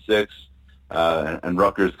 2006, and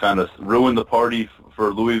Rutgers kind of ruined the party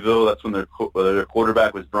for Louisville. That's when their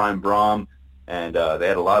quarterback was Brian Brom, and they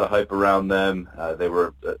had a lot of hype around them. They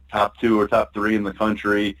were top 2 or top 3 in the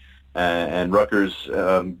country, and Rutgers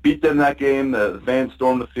beat them that game. The fans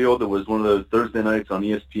stormed the field. It was one of those Thursday nights on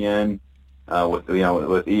ESPN. With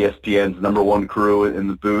ESPN's #1 crew in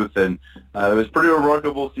the booth, and it was a pretty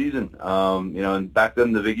remarkable season. And back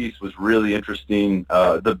then the Big East was really interesting.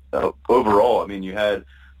 Overall, I mean, you had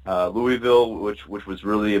Louisville, which was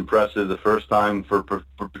really impressive the first time for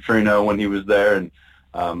Petrino when he was there, and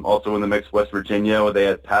also in the mix West Virginia, where they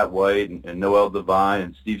had Pat White and Noel Devine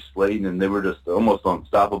and Steve Slayton, and they were just almost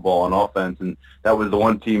unstoppable on offense. And that was the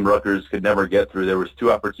one team Rutgers could never get through. There was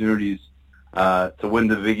 2 opportunities to win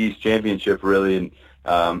the Big East championship, really. And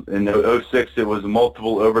in 2006, it was a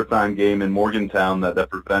multiple overtime game in Morgantown that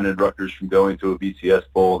prevented Rutgers from going to a BCS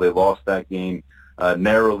Bowl. They lost that game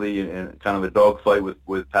narrowly in kind of a dogfight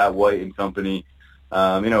with Pat White and company.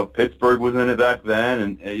 Pittsburgh was in it back then,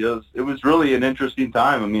 and it was really an interesting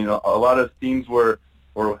time. I mean, a lot of teams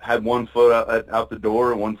had one foot out the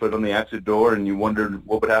door and one foot on the exit door, and you wondered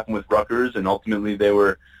what would happen with Rutgers, and ultimately they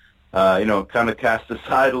were kind of cast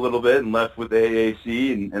aside a little bit and left with the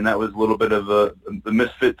AAC, and that was a little bit of the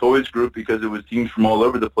misfit toys group because it was teams from all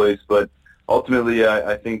over the place. But ultimately,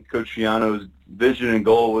 I think Coach Schiano's vision and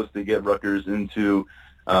goal was to get Rutgers into,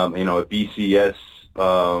 a BCS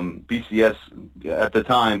at the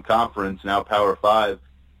time conference, now Power 5,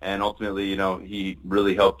 and ultimately, he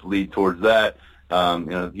really helped lead towards that.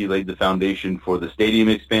 He laid the foundation for the stadium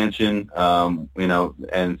expansion,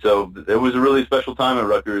 and so it was a really special time at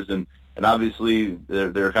Rutgers, and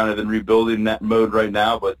they're kind of in rebuilding that mode right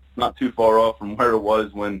now, but not too far off from where it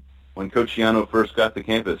was when when Coach Schiano first got to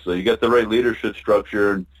campus. So you got the right leadership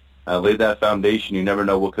structure and laid that foundation. You never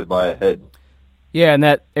know what could lie ahead. Yeah, and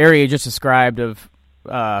that area you just described of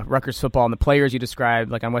Rutgers football and the players you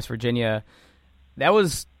described, like on West Virginia, that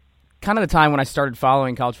was kind of the time when I started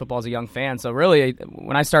following college football as a young fan. So really,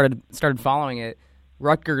 when I started following it,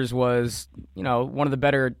 Rutgers was, one of the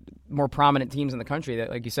better, more prominent teams in the country. That,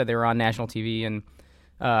 like you said, they were on national TV, and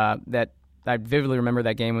that I vividly remember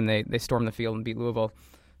that game when they stormed the field and beat Louisville.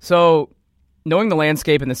 So knowing the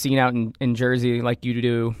landscape and the scene out in Jersey like you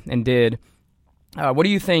do and did, what do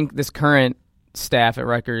you think this current staff at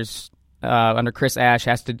Rutgers under Chris Ash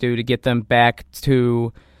has to do to get them back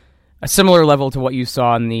to a similar level to what you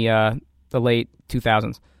saw in the late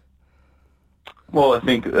 2000s? Well, I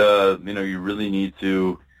think you really need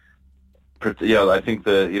to. I think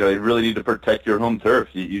you really need to protect your home turf.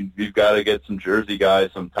 You've got to get some Jersey guys,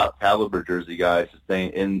 some top caliber Jersey guys to stay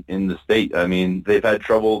in the state. I mean, they've had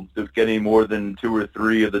trouble getting more than 2 or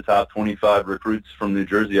 3 of the top 25 recruits from New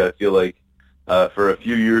Jersey, I feel like, for a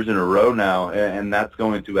few years in a row now, and that's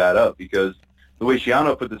going to add up because the way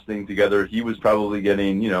Schiano put this thing together, he was probably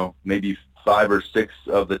getting, maybe 5 or 6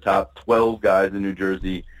 of the top 12 guys in New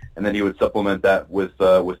Jersey, and then he would supplement that with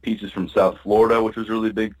pieces from South Florida, which was a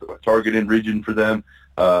really big targeted region for them,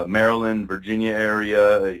 Maryland, Virginia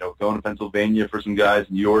area, going to Pennsylvania for some guys,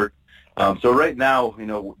 New York. So right now,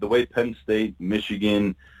 the way Penn State,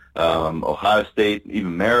 Michigan, Ohio State,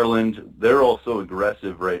 even Maryland, they're all so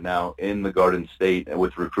aggressive right now in the Garden State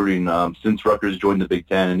with recruiting since Rutgers joined the Big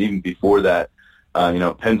Ten, and even before that.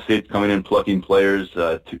 Penn State's coming in plucking players.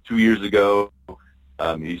 2 years ago,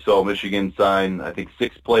 you saw Michigan sign, I think,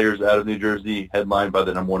 6 players out of New Jersey, headlined by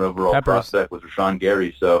the number 1 overall prospect with Rashawn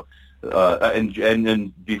Gary. So,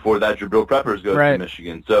 and before that, Jabril Peppers goes to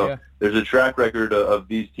Michigan. So there's a track record of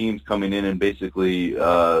these teams coming in and basically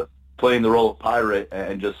playing the role of pirate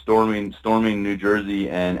and just storming New Jersey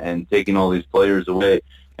and taking all these players away.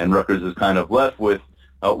 And Rutgers is kind of left with,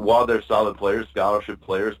 while they're solid players, scholarship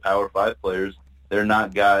players, Power 5 players, they're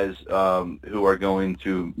not guys who are going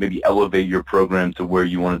to maybe elevate your program to where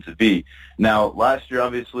you want it to be. Now, last year,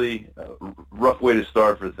 obviously, rough way to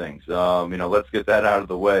start for things. Let's get that out of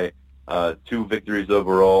the way. 2 victories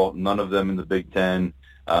overall, none of them in the Big Ten.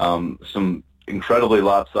 Some incredibly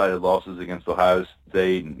lopsided losses against Ohio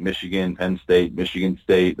State, Michigan, Penn State, Michigan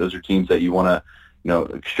State. Those are teams that you want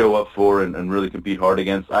to, show up for and really compete hard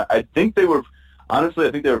against. I think they were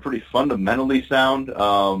pretty fundamentally sound.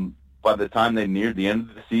 By the time they neared the end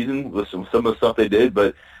of the season with some of the stuff they did,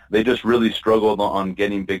 but they just really struggled on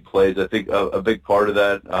getting big plays. I think a big part of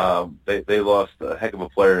that, they lost a heck of a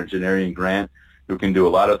player in Janarian Grant, who can do a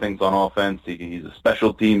lot of things on offense. He's a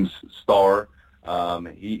special teams star.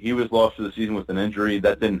 He was lost for the season with an injury.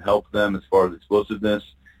 That didn't help them as far as explosiveness.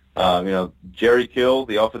 Jerry Kill,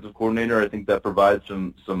 the offensive coordinator, I think that provides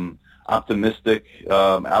some optimistic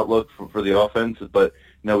outlook for the offense, but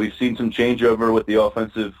we've seen some changeover with the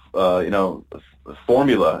offensive,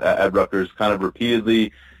 formula at Rutgers kind of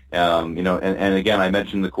repeatedly. And again, I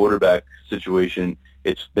mentioned the quarterback situation.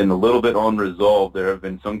 It's been a little bit unresolved. There have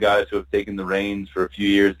been some guys who have taken the reins for a few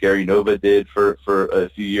years. Gary Nova did for a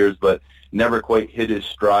few years, but never quite hit his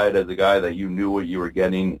stride as a guy that you knew what you were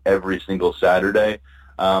getting every single Saturday.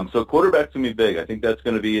 So quarterback's going to be big. I think that's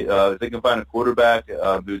going to be, if they can find a quarterback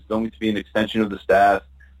who's going to be an extension of the staff,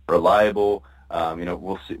 reliable.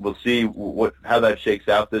 We'll see how that shakes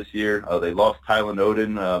out this year. They lost Tyler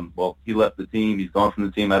Donahue. He left the team. He's gone from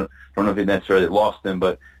the team. I don't know if they necessarily lost him,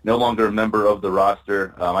 but no longer a member of the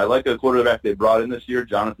roster. I like a quarterback they brought in this year,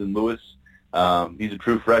 Jonathan Lewis. He's a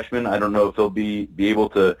true freshman. I don't know if he'll be able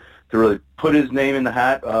to really put his name in the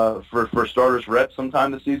hat for starters reps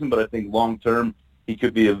sometime this season, but I think long term he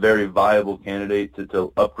could be a very viable candidate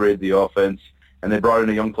to upgrade the offense. And they brought in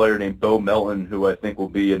a young player named Bo Melton, who I think will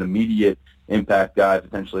be an immediate impact guy,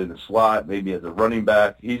 potentially in the slot, maybe as a running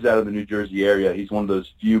back. He's out of the New Jersey area. He's one of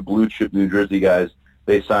those few blue-chip New Jersey guys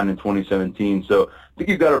they signed in 2017. So I think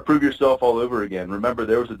you've got to prove yourself all over again. Remember,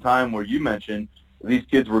 there was a time where you mentioned these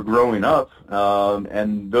kids were growing up,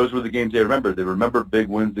 and those were the games they remembered. They remember big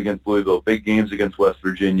wins against Louisville, big games against West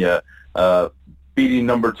Virginia, beating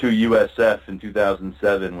number 2 USF in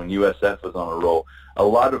 2007 when USF was on a roll. A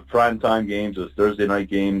lot of primetime games, those Thursday night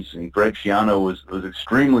games, and Greg Schiano was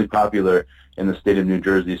extremely popular in the state of New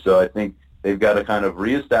Jersey. So I think they've got to kind of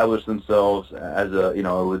reestablish themselves as a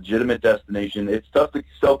legitimate destination. It's tough to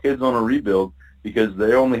sell kids on a rebuild because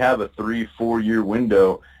they only have a 3-4 year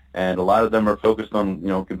window, and a lot of them are focused on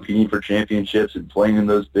competing for championships and playing in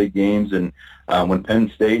those big games. And when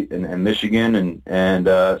Penn State and Michigan and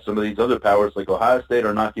some of these other powers like Ohio State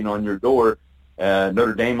are knocking on your door,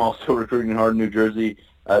 Notre Dame also recruiting hard in New Jersey,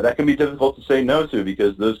 that can be difficult to say no to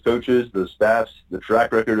because those coaches, the staffs, the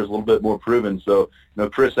track record is a little bit more proven. So,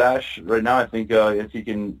 Chris Ash, right now, I think if he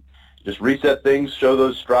can just reset things, show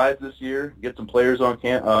those strides this year, get some players on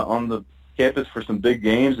the campus for some big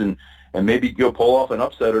games, and maybe go pull off an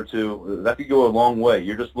upset or two, that could go a long way.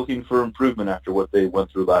 You're just looking for improvement after what they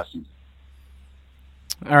went through last season.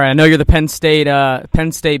 All right, I know you're the Penn State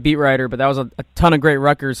beat writer, but that was a ton of great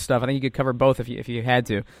Rutgers stuff. I think you could cover both if you had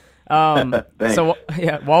to. So,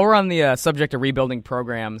 while we're on the subject of rebuilding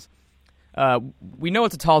programs, we know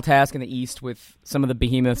it's a tall task in the East with some of the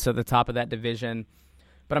behemoths at the top of that division.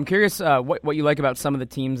 But I'm curious what you like about some of the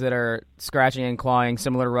teams that are scratching and clawing,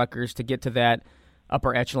 similar to Rutgers, to get to that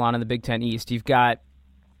upper echelon in the Big Ten East. You've got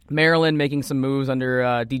Maryland making some moves under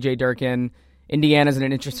DJ Durkin. Indiana's in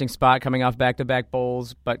an interesting spot coming off back-to-back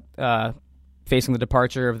bowls, but facing the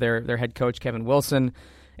departure of their head coach, Kevin Wilson.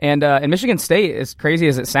 And Michigan State, as crazy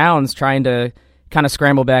as it sounds, trying to kind of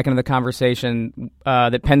scramble back into the conversation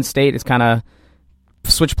that Penn State has kind of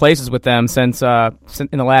switched places with them since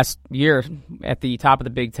in the last year at the top of the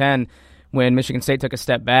Big Ten when Michigan State took a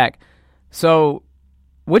step back. So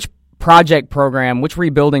which project program, which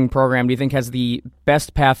rebuilding program do you think has the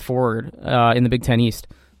best path forward in the Big Ten East?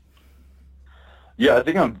 Yeah, I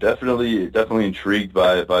think I'm definitely intrigued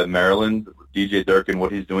by Maryland, DJ Durkin,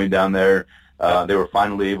 what he's doing down there. They were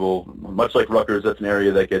finally able, much like Rutgers, that's an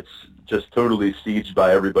area that gets just totally sieged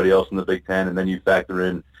by everybody else in the Big Ten, and then you factor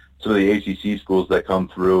in some of the ACC schools that come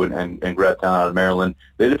through and grab talent out of Maryland.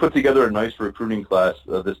 They did put together a nice recruiting class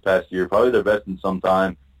this past year, probably their best in some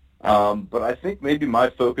time. But I think maybe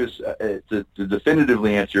my focus, to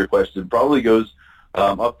definitively answer your question, probably goes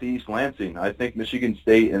up to East Lansing. I think Michigan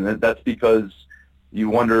State, and that's because you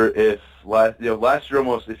wonder if last year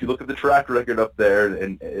almost, if you look at the track record up there,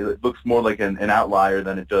 and it looks more like an outlier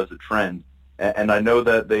than it does a trend. And I know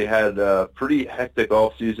that they had a pretty hectic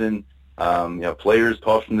offseason, players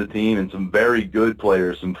tossed from the team, and some very good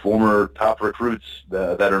players, some former top recruits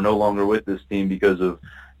that are no longer with this team because of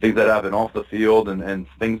things that happen off the field and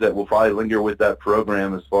things that will probably linger with that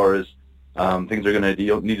program as far as things they're going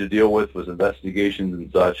to need to deal with investigations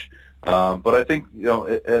and such. But I think,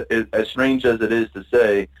 as strange as it is to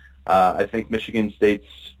say, I think Michigan State's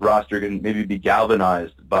roster can maybe be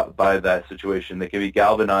galvanized by that situation. They can be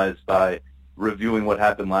galvanized by reviewing what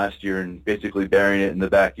happened last year and basically burying it in the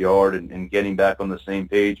backyard and getting back on the same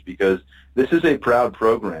page, because this is a proud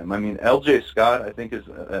program. I mean, L.J. Scott, I think, is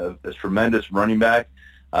a tremendous running back.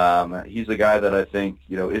 He's a guy that I think,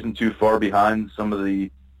 isn't too far behind some of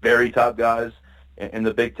the very top guys in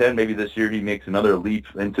the Big Ten. Maybe this year he makes another leap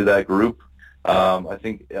into that group. I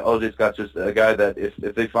think L.J. Scott's just a guy that if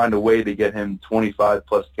they find a way to get him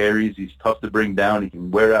 25-plus carries, he's tough to bring down. He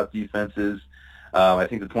can wear out defenses. I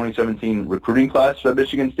think the 2017 recruiting class that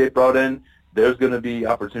Michigan State brought in, there's going to be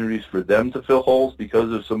opportunities for them to fill holes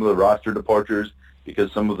because of some of the roster departures,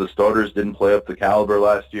 because some of the starters didn't play up the caliber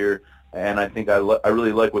last year. And I think I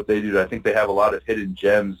really like what they do. I think they have a lot of hidden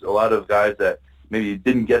gems, a lot of guys that maybe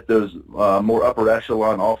didn't get those more upper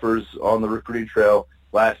echelon offers on the recruiting trail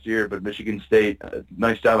last year, but Michigan State,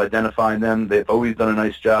 nice job identifying them. They've always done a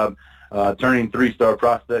nice job turning three-star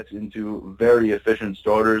prospects into very efficient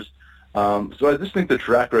starters. So I just think the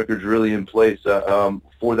track record's really in place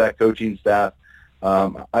for that coaching staff.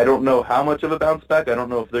 I don't know how much of a bounce back. I don't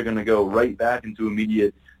know if they're going to go right back into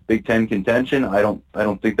immediate Big Ten contention. I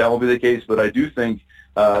don't think that will be the case, but I do think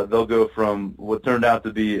they'll go from what turned out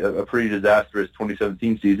to be a pretty disastrous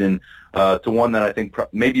 2017 season to one that I think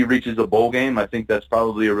maybe reaches a bowl game. I think that's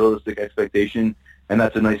probably a realistic expectation, and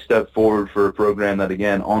that's a nice step forward for a program that,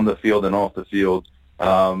 again, on the field and off the field,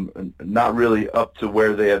 not really up to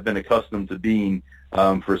where they have been accustomed to being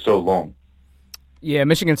for so long. Yeah,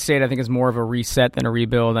 Michigan State, I think, is more of a reset than a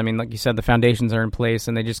rebuild. I mean, like you said, the foundations are in place,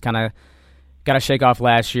 and they just kind of got to shake off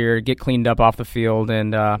last year, get cleaned up off the field,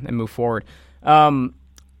 and move forward.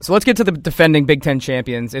 So let's get to the defending Big Ten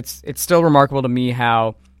champions. It's still remarkable to me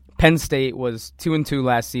how Penn State was 2-2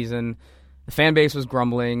 last season. The fan base was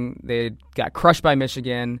grumbling. They got crushed by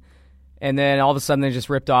Michigan, and then all of a sudden they just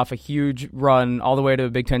ripped off a huge run all the way to a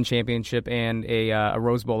Big Ten championship and a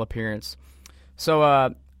Rose Bowl appearance.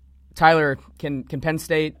 So, Tyler, can Penn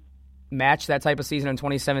State match that type of season in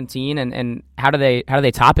 2017, and how do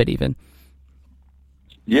they top it even?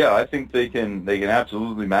 Yeah, I think they can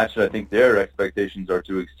absolutely match it. I think their expectations are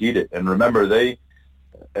to exceed it. And remember, it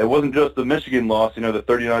wasn't just the Michigan loss, the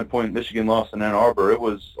 39-point Michigan loss in Ann Arbor. It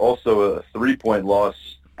was also a 3-point loss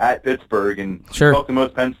at Pittsburgh. And sure. Talk to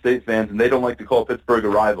most Penn State fans, and they don't like to call Pittsburgh a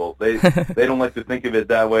rival. They don't like to think of it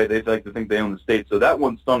that way. They like to think they own the state. So that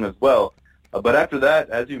one stung as well. But after that,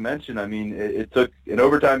 as you mentioned, I mean, it took an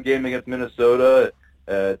overtime game against Minnesota.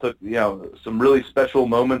 Took some really special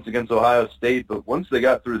moments against Ohio State, but once they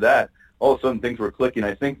got through that, all of a sudden things were clicking.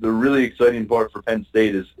 I think the really exciting part for Penn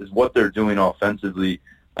State is what they're doing offensively.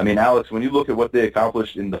 I mean, Alex, when you look at what they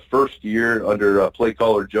accomplished in the first year under play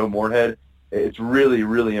caller Joe Moorhead, it's really,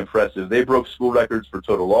 really impressive. They broke school records for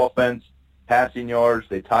total offense, passing yards.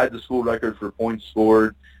 They tied the school record for points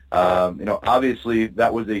scored. Obviously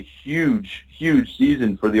that was a huge, huge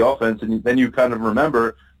season for the offense, and then you kind of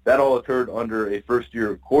remember that all occurred under a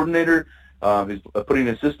first-year coordinator. He's putting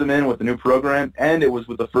a system in with a new program, and it was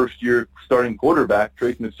with the first-year starting quarterback,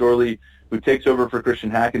 Trace McSorley, who takes over for Christian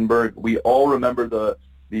Hackenberg. We all remember the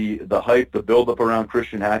hype, the build-up around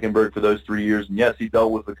Christian Hackenberg for those 3 years. And yes, he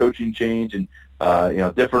dealt with the coaching change and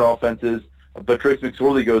different offenses. But Trace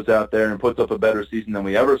McSorley goes out there and puts up a better season than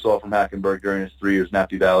we ever saw from Hackenberg during his 3 years in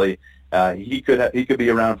Happy Valley. He could be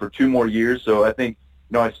around for 2 more years. So I think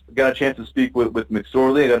I got a chance to speak with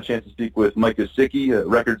McSorley. I got a chance to speak with Mike Gesicki, a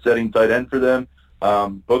record-setting tight end for them.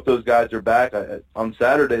 Both those guys are back. On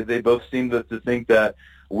Saturday, they both seemed to think that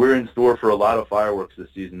we're in store for a lot of fireworks this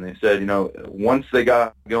season. They said, once they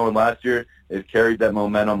got going last year, they've carried that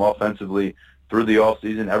momentum offensively through the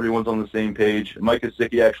offseason. Everyone's on the same page. Mike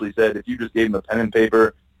Gesicki actually said if you just gave him a pen and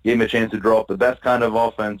paper, gave him a chance to draw up the best kind of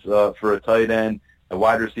offense for a tight end and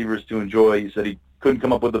wide receivers to enjoy, he said he couldn't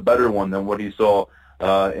come up with a better one than what he saw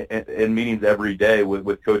in meetings every day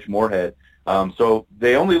with Coach Moorhead. So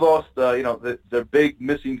they only lost, their big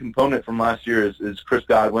missing component from last year is Chris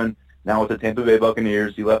Godwin, now with the Tampa Bay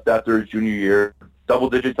Buccaneers. He left after his junior year,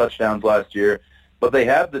 double-digit touchdowns last year. But they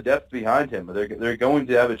have the depth behind him. They're going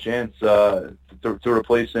to have a chance to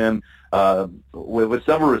replace him with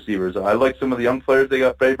several receivers. I like some of the young players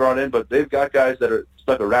they brought in, but they've got guys that are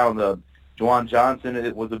stuck around. Juwan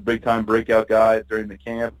Johnson was a big-time breakout guy during the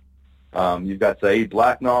camp. You've got Saeed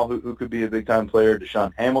Blacknall, who could be a big-time player,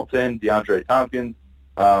 Deshaun Hamilton, DeAndre Tompkins.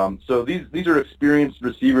 So these are experienced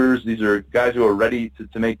receivers. These are guys who are ready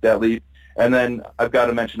to make that leap. And then I've got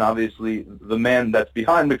to mention, obviously, the man that's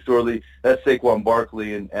behind McSorley, that's Saquon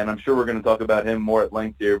Barkley, and I'm sure we're going to talk about him more at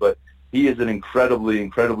length here, but he is an incredibly,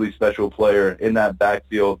 incredibly special player in that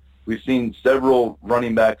backfield. We've seen several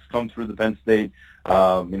running backs come through the Penn State,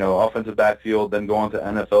 offensive backfield, then go on to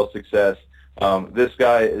NFL success. This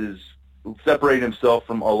guy is separating himself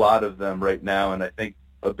from a lot of them right now, and I think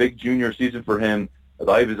a big junior season for him,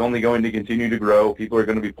 the hype is only going to continue to grow. People are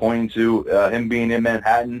going to be pointing to him being in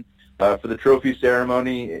Manhattan for the trophy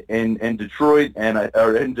ceremony in Detroit,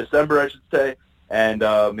 or in December, I should say. And,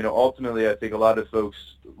 ultimately, I think a lot of folks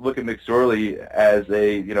look at McSorley as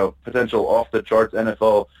a, potential off-the-charts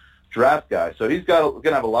NFL draft guy. So he's going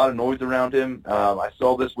to have a lot of noise around him. I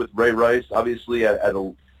saw this with Ray Rice, obviously, at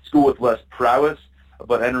a school with less prowess,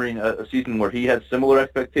 but entering a season where he had similar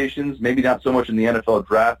expectations, maybe not so much in the NFL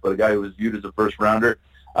draft, but a guy who was viewed as a first-rounder.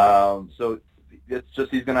 So it's just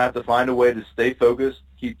he's going to have to find a way to stay focused,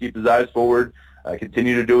 keep his eyes forward,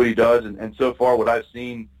 continue to do what he does. And so far what I've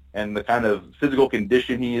seen and the kind of physical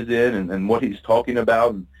condition he is in and what he's talking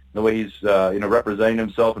about and the way he's representing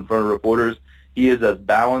himself in front of reporters, he is as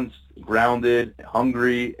balanced, grounded,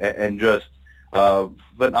 hungry, and just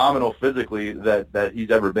phenomenal physically that he's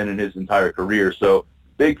ever been in his entire career. So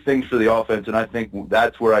big things for the offense, and I think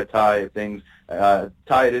that's where I tie it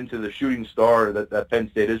into the shooting star that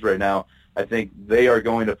Penn State is right now. I think they are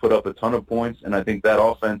going to put up a ton of points, and I think that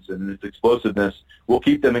offense and its explosiveness will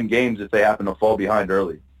keep them in games if they happen to fall behind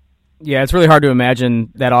early. Yeah, it's really hard to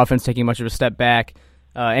imagine that offense taking much of a step back.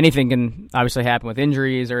 Anything can obviously happen with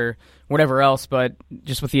injuries or whatever else, but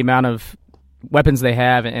just with the amount of weapons they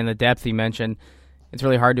have and the depth you mentioned, it's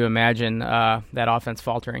really hard to imagine that offense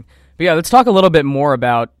faltering. But yeah, let's talk a little bit more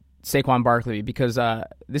about Saquon Barkley, because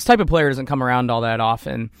this type of player doesn't come around all that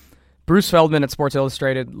often. Bruce Feldman at Sports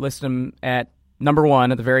Illustrated listed him at number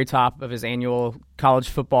 1 at the very top of his annual college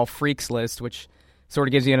football freaks list, which sort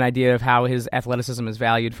of gives you an idea of how his athleticism is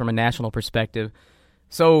valued from a national perspective.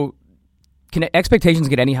 So can expectations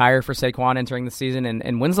get any higher for Saquon entering the season?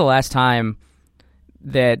 And when's the last time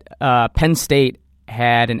that Penn State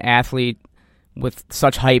had an athlete with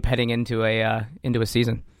such hype heading into a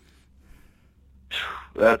season?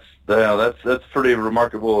 That's pretty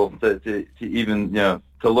remarkable to even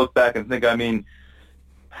to look back and think. I mean,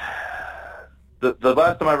 the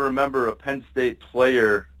last time I remember a Penn State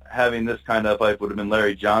player having this kind of hype would have been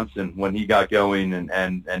Larry Johnson when he got going,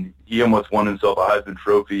 and he almost won himself a Heisman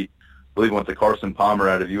Trophy. I believe went to Carson Palmer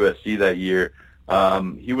out of USC that year.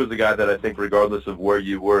 He was the guy that I think, regardless of where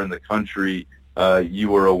you were in the country, you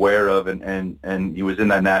were aware of, and he was in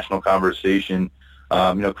that national conversation.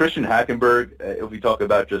 Christian Hackenberg, if we talk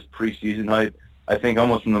about just preseason hype, I think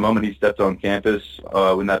almost from the moment he stepped on campus,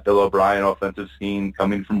 in that Bill O'Brien offensive scheme,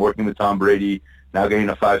 coming from working with Tom Brady, now getting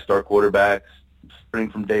a 5-star quarterback,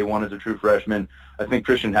 starting from day one as a true freshman, I think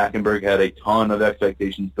Christian Hackenberg had a ton of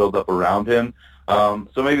expectations built up around him. So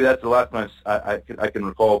maybe that's the last time I can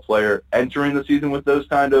recall a player entering the season with those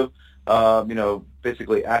kind of,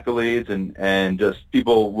 basically accolades, and just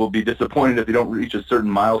people will be disappointed if they don't reach a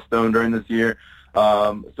certain milestone during this year.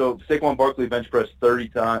 So Saquon Barkley bench pressed 30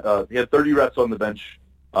 times. He had 30 reps on the bench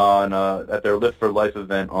at their Lift for Life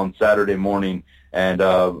event on Saturday morning. And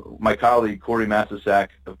my colleague Corey Massasak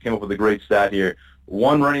came up with a great stat here.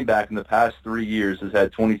 One running back in the past 3 years has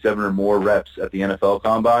had 27 or more reps at the NFL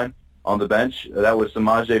Combine on the bench. That was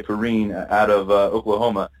Samaje Perine out of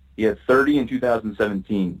Oklahoma. He had 30 in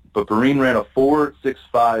 2017, but Perine ran a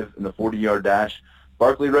 4.65 in the 40-yard dash.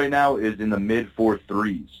 Barkley right now is in the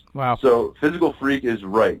mid-4.3s. Wow. So physical freak is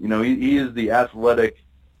right. He is the athletic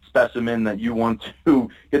specimen that you want to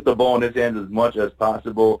get the ball in his hands as much as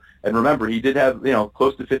possible. And remember, he did have,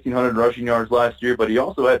 close to 1,500 rushing yards last year, but he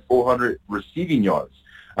also had 400 receiving yards.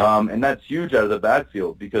 And that's huge out of the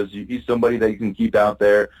backfield because he's somebody that you can keep out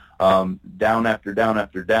there down after down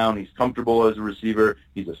after down. He's comfortable as a receiver.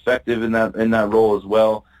 He's effective in that role as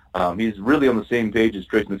well. He's really on the same page as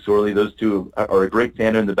Trace McSorley. Those two are a great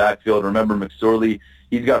tandem in the backfield. Remember, McSorley,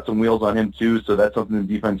 he's got some wheels on him too, so that's something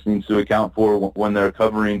the defense needs to account for when they're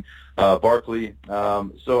covering Barkley.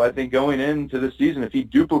 So I think going into this season, if he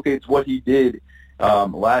duplicates what he did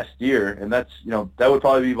last year, and that's that would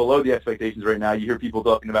probably be below the expectations right now. You hear people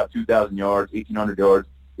talking about 2,000 yards, 1,800 yards.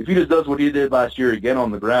 If he just does what he did last year again on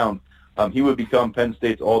the ground, he would become Penn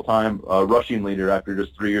State's all-time rushing leader after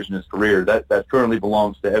just 3 years in his career. That currently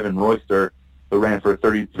belongs to Evan Royster, who ran for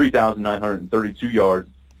 3,932 yards.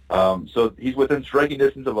 So he's within striking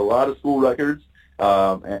distance of a lot of school records.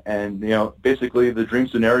 And basically the dream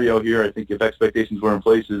scenario here, I think if expectations were in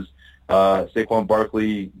place, is Saquon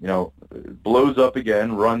Barkley, blows up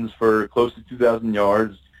again, runs for close to 2,000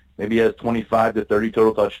 yards, maybe has 25 to 30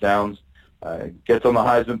 total touchdowns, gets on the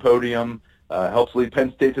Heisman podium, helps lead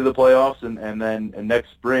Penn State to the playoffs, and then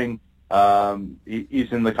next spring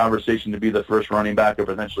he's in the conversation to be the first running back or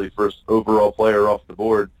potentially first overall player off the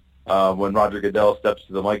board when Roger Goodell steps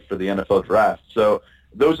to the mic for the NFL draft. So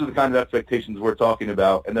those are the kind of expectations we're talking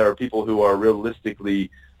about, and there are people who are realistically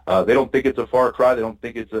they don't think it's a far cry. They don't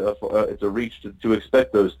think it's a reach to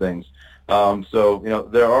expect those things. So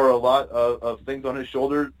there are a lot of things on his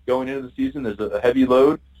shoulder going into the season. There's a heavy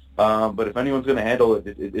load. But if anyone's going to handle it,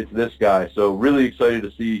 it's this guy. So really excited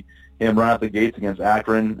to see him run out the gates against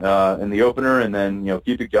Akron in the opener, and then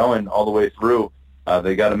keep it going all the way through.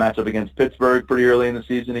 They got a matchup against Pittsburgh pretty early in the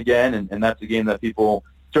season again, and that's a game that people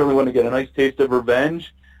certainly want to get a nice taste of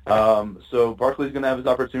revenge. So Barkley's going to have his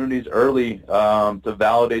opportunities early to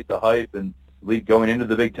validate the hype and lead going into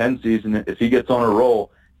the Big Ten season. If he gets on a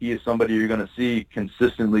roll, he is somebody you're going to see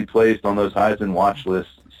consistently placed on those Heisman watch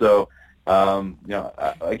lists. So.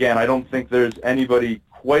 Again, I don't think there's anybody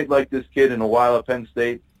quite like this kid in a while at Penn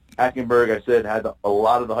State. Hackenberg, I said, had a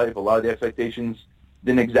lot of the hype, a lot of the expectations.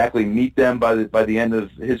 Didn't exactly meet them by the end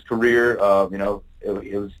of his career.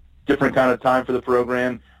 It was different kind of time for the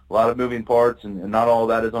program, a lot of moving parts, and not all of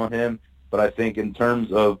that is on him. But I think in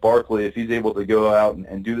terms of Barkley, if he's able to go out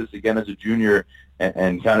and do this again as a junior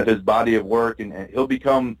and kind of his body of work, and he'll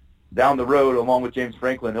become – down the road, along with James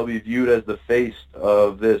Franklin, he'll be viewed as the face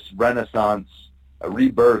of this renaissance,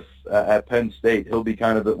 rebirth at Penn State. He'll be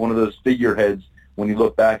kind of one of those figureheads when you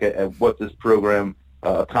look back at what this program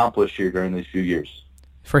accomplished here during these few years.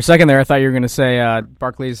 For a second there, I thought you were going to say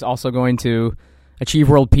Barkley's also going to achieve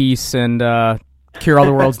world peace and cure all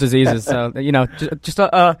the world's diseases. So, just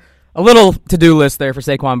a little to-do list there for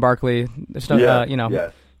Saquon Barkley. Just,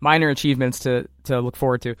 minor achievements to look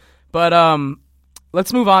forward to. But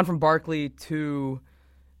let's move on from Barkley to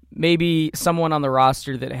maybe someone on the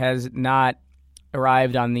roster that has not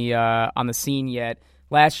arrived on the scene yet.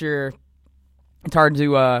 Last year, it's hard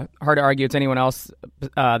to argue it's anyone else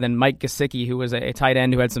than Mike Gesicki, who was a tight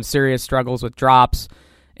end who had some serious struggles with drops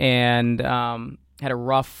and had a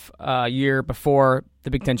rough year before the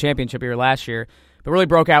Big Ten championship year last year, but really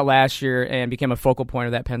broke out last year and became a focal point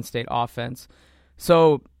of that Penn State offense.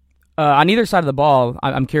 So. On either side of the ball,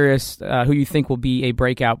 I'm curious who you think will be a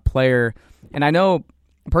breakout player. And I know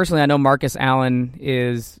Marcus Allen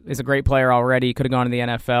is a great player already, could have gone to the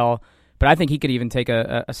NFL, but I think he could even take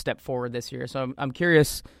a step forward this year. So I'm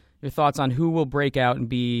curious your thoughts on who will break out and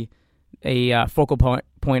be a focal point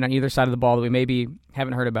on either side of the ball that we maybe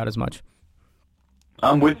haven't heard about as much.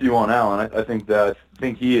 I'm with you on Allen. I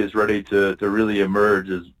think he is ready to really emerge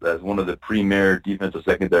as one of the premier defensive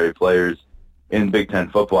secondary players in Big Ten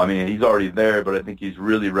football. I mean, he's already there, but I think he's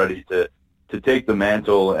really ready to take the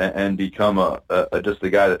mantle and become just the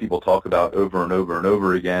guy that people talk about over and over and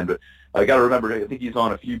over again. But I got to remember, I think he's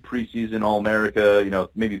on a few preseason All-America,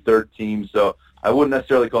 maybe third team. So I wouldn't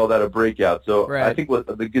necessarily call that a breakout. So right. I think the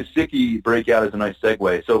Gesicki breakout is a nice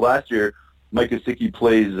segue. So last year, Mike Gesicki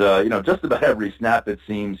plays, just about every snap, it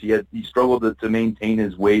seems. He struggled to maintain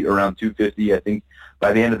his weight around 250. I think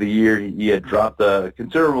by the end of the year, he had dropped a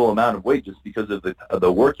considerable amount of weight just because of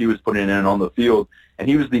the work he was putting in on the field. And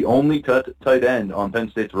he was the only tight end on Penn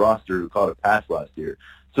State's roster who caught a pass last year.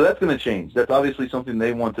 So that's going to change. That's obviously something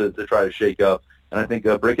they want to try to shake up. And I think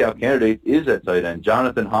a breakout candidate is at tight end.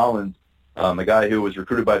 Jonathan Hollins, a guy who was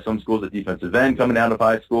recruited by some schools at defensive end coming out of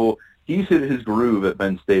high school. He's hit his groove at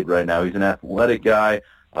Penn State right now. He's an athletic guy,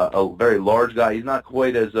 a very large guy. He's not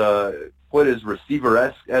quite as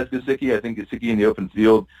receiver-esque as Gesicki. I think Gesicki in the open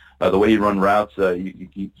field, the way he run routes,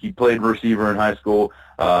 he played receiver in high school.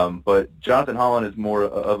 But Jonathan Holland is more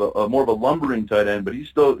of a lumbering tight end, but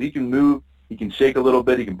he can move. He can shake a little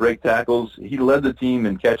bit. He can break tackles. He led the team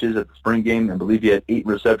in catches at the spring game. I believe he had 8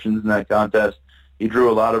 receptions in that contest. He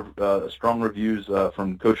drew a lot of strong reviews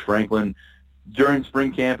from Coach Franklin during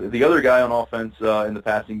spring camp. The other guy on offense in the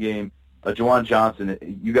passing game, Juwan Johnson,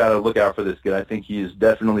 you got to look out for this kid. I think he is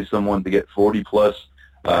definitely someone to get 40-plus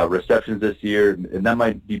receptions this year, and that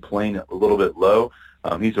might be playing a little bit low.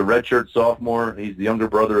 He's a redshirt sophomore. He's the younger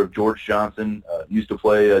brother of George Johnson, used to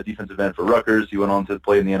play defensive end for Rutgers. He went on to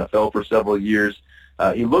play in the NFL for several years.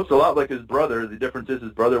 He looks a lot like his brother. The difference is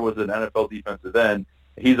his brother was an NFL defensive end.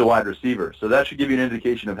 He's a wide receiver. So that should give you an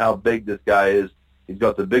indication of how big this guy is. He's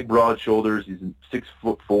got the big, broad shoulders. He's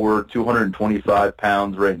 6'4", 225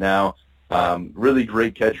 pounds right now. Really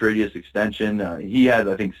great catch radius extension. He had,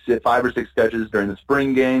 I think, 5 or 6 catches during the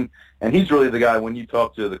spring game. And he's really the guy when you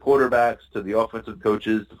talk to the quarterbacks, to the offensive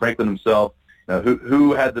coaches, to Franklin himself,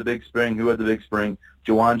 who had the big spring,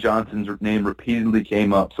 Juwan Johnson's name repeatedly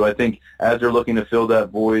came up. So I think as they're looking to fill that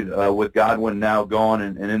void with Godwin now gone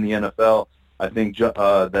and in the NFL, I think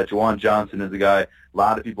that Juwan Johnson is the guy a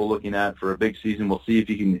lot of people looking at for a big season. We'll see if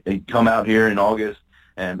he can come out here in August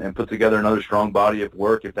and put together another strong body of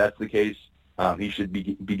work. If that's the case, he should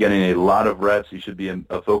be getting a lot of reps. He should be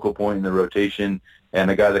a focal point in the rotation and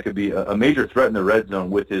a guy that could be a major threat in the red zone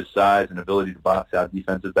with his size and ability to box out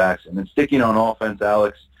defensive backs. And then sticking on offense,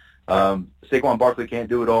 Alex, Saquon Barkley can't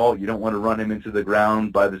do it all. You don't want to run him into the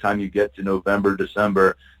ground by the time you get to November,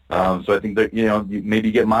 December. So I think that, you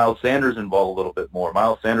maybe get Miles Sanders involved a little bit more.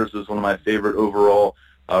 Miles Sanders was one of my favorite overall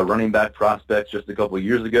running back prospects just a couple of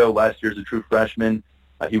years ago. Last year as a true freshman.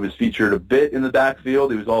 He was featured a bit in the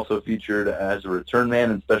backfield. He was also featured as a return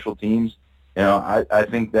man in special teams. I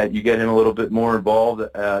think that you get him a little bit more involved,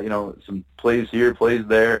 some plays here, plays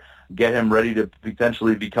there, get him ready to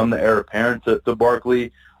potentially become the heir apparent to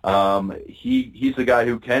Barkley. He's the guy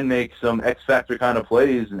who can make some X-factor kind of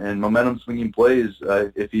plays and momentum-swinging plays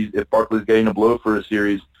if Barkley's getting a blow for a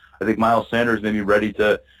series. I think Miles Sanders may be ready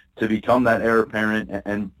to become that heir apparent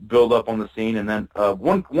and build up on the scene. And then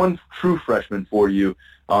one true freshman for you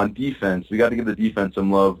on defense. We got to give the defense some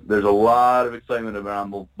love. There's a lot of excitement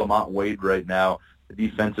around Lamont Wade right now, the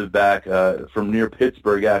defensive back from near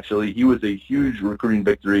Pittsburgh, actually. He was a huge recruiting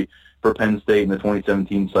victory for Penn State in the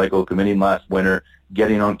 2017 cycle, committing last winter,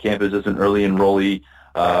 getting on campus as an early enrollee.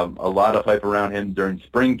 A lot of hype around him during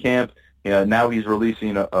spring camp. Now he's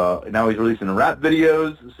releasing rap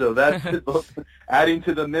videos, so that's adding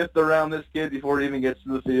to the myth around this kid before he even gets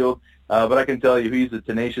to the field. But I can tell you, he's a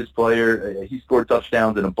tenacious player. He scored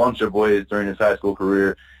touchdowns in a bunch of ways during his high school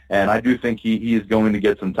career, and I do think he is going to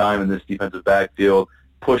get some time in this defensive backfield,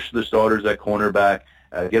 push the starters at cornerback,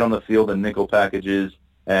 get on the field in nickel packages,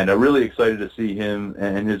 and I'm really excited to see him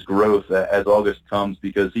and his growth as August comes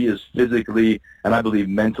because he is physically and I believe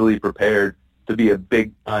mentally prepared to be a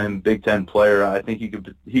big-time Big Ten player. I think he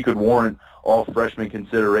could warrant all freshman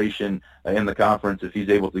consideration in the conference if he's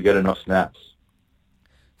able to get enough snaps.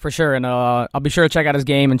 For sure, and I'll be sure to check out his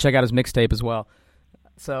game and check out his mixtape as well.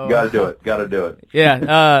 So Got to do it.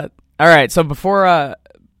 Yeah. All right. So before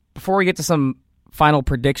we get to some final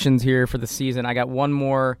predictions here for the season, I got one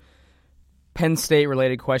more Penn State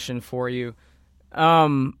related question for you.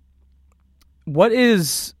 What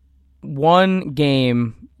is one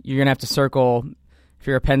game you're going to have to circle if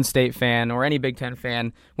you're a Penn State fan or any Big Ten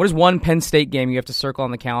fan? What is one Penn State game you have to circle on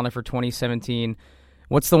the calendar for 2017?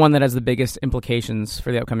 What's the one that has the biggest implications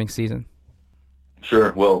for the upcoming season?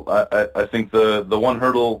 Sure. Well, I think the one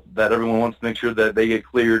hurdle that everyone wants to make sure that they get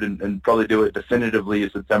cleared and probably do it definitively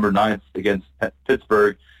is September 9th against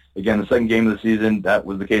Pittsburgh. Again, the second game of the season, that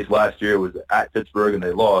was the case last year. It was at Pittsburgh, and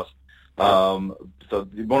they lost. So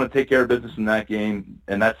you want to take care of business in that game,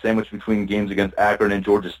 and that's sandwiched between games against Akron and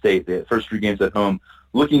Georgia State. The first 3 games at home.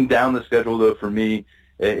 Looking down the schedule, though, for me,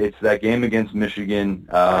 it's that game against Michigan.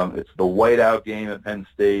 It's the whiteout game at Penn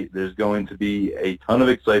State. There's going to be a ton of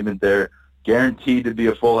excitement there, guaranteed to be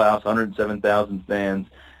a full house, 107,000 fans.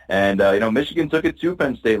 And, Michigan took it to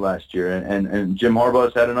Penn State last year, and Jim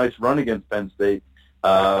Harbaugh's had a nice run against Penn State.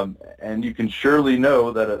 And you can surely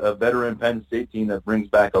know that a veteran Penn State team that brings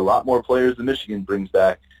back a lot more players than Michigan brings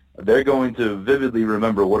back, they're going to vividly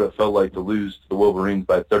remember what it felt like to lose to the Wolverines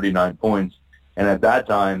by 39 points. And at that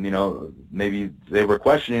time, maybe they were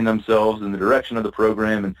questioning themselves in the direction of the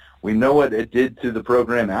program, and we know what it did to the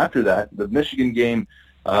program after that. The Michigan game,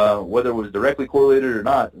 whether it was directly correlated or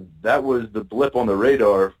not, that was the blip on the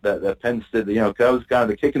radar that Penn State, that was kind of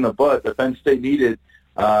the kick in the butt that Penn State needed.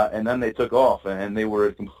 And then they took off, and they were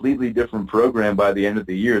a completely different program by the end of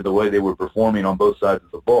the year, the way they were performing on both sides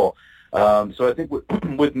of the ball. So I think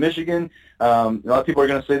with Michigan, a lot of people are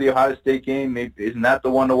going to say the Ohio State game, maybe isn't that the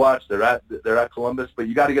one to watch? They're at Columbus, but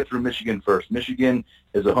you got to get through Michigan first. Michigan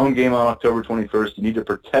is a home game on October 21st. You need to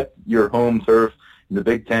protect your home turf in the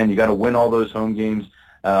Big Ten. You got to win all those home games.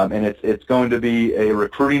 And it's going to be a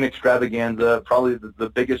recruiting extravaganza, probably the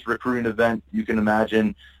biggest recruiting event you can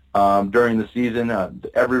imagine. During the season.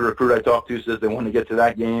 Every recruit I talk to says they want to get to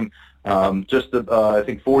that game. I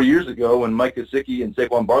think 4 years ago when Mike Gesicki and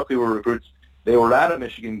Saquon Barkley were recruits, they were at a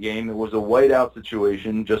Michigan game. It was a whiteout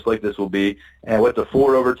situation, just like this will be. And went to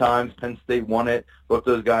 4 overtimes. Penn State won it. Both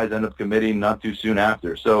those guys end up committing not too soon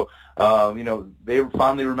after. So, they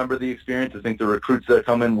finally remember the experience. I think the recruits that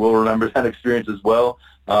come in will remember that experience as well.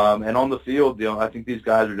 And on the field, I think these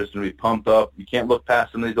guys are just going to be pumped up. You can't look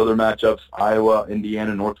past some of these other matchups, Iowa,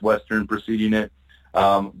 Indiana, Northwestern preceding it.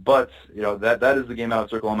 But that is the game I would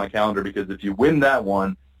circle on my calendar, because if you win that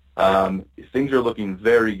one, things are looking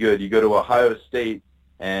very good. You go to Ohio State,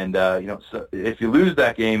 and so if you lose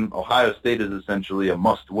that game, Ohio State is essentially a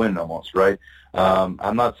must-win almost, right?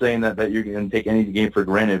 I'm not saying that you're going to take any game for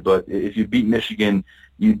granted, but if you beat Michigan,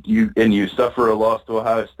 you suffer a loss to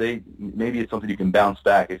Ohio State, maybe it's something you can bounce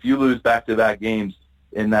back. If you lose back-to-back games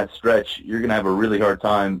in that stretch, you're going to have a really hard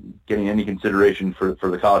time getting any consideration for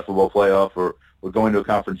the college football playoff or going to a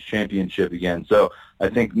conference championship again. So I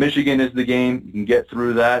think Michigan is the game. You can get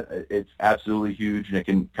through that. It's absolutely huge, and it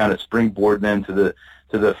can kind of springboard them to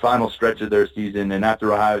the final stretch of their season. And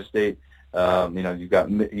after Ohio State, you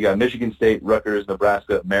got Michigan State, Rutgers,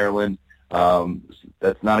 Nebraska, Maryland.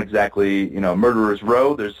 That's not exactly murderer's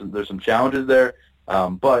row. There's some challenges there,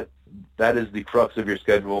 but that is the crux of your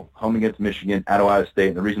schedule. Home against Michigan, at Ohio State.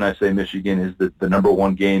 And the reason I say Michigan is the number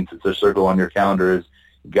one game to circle on your calendar is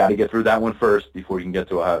you got to get through that one first before you can get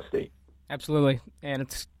to Ohio State. Absolutely, and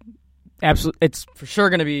it's for sure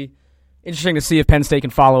going to be interesting to see if Penn State can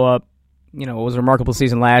follow up. It was a remarkable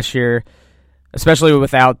season last year, especially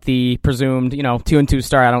without the presumed 2-2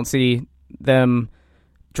 start. I don't see them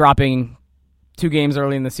dropping 2 games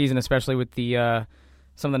early in the season, especially with the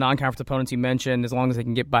some of the non-conference opponents you mentioned, as long as they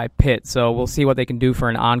can get by Pitt. So we'll see what they can do for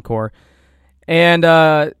an encore. And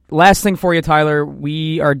last thing for you, Tyler,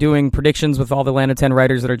 we are doing predictions with all the Atlanta 10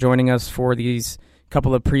 writers that are joining us for these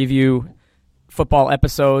couple of preview football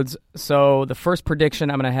episodes. So the first prediction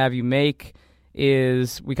I'm going to have you make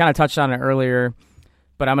is, we kind of touched on it earlier,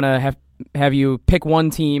 but I'm going to have you pick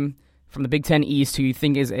one team from the Big Ten East who you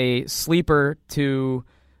think is a sleeper to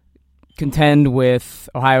contend with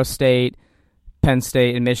Ohio State, Penn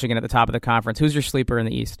State, and Michigan at the top of the conference. Who's your sleeper in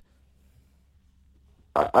the East?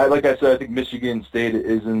 Like I said, I think Michigan State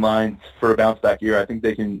is in line for a bounce back year. I think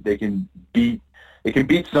they can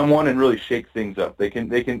beat someone and really shake things up. They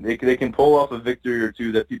can pull off a victory or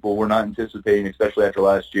two that people were not anticipating, especially after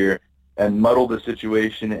last year, and muddle the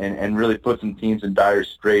situation and really put some teams in dire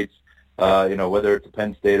straits. Whether it's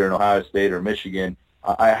Penn State or an Ohio State or Michigan,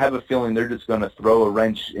 I have a feeling they're just going to throw a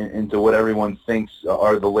wrench into what everyone thinks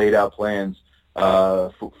are the laid out plans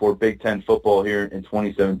for Big Ten football here in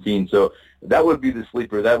 2017. So that would be the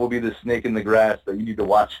sleeper. That will be the snake in the grass that you need to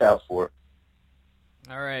watch out for.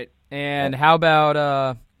 All right. And how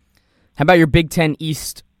about your Big Ten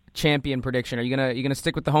East champion prediction? Are you gonna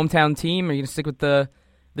stick with the hometown team? Are you gonna stick with the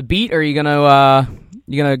beat, or are you gonna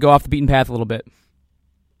go off the beaten path a little bit?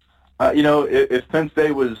 If Penn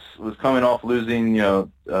State was coming off losing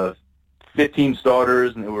 15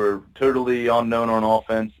 starters and they were totally unknown on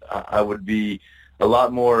offense, I would be a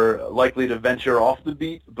lot more likely to venture off the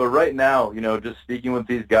beat. But right now, just speaking with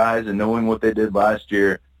these guys and knowing what they did last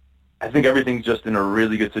year, I think everything's just in a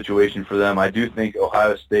really good situation for them. I do think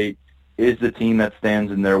Ohio State is the team that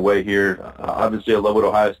stands in their way here. Obviously, I love what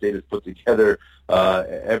Ohio State has put together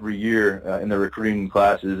every year in their recruiting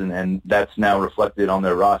classes, and that's now reflected on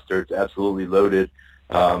their roster. It's absolutely loaded.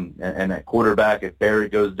 And at quarterback, if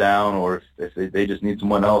Barrett goes down or if they just need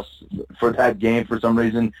someone else for that game for some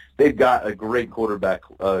reason, they've got a great quarterback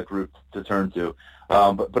group to turn to.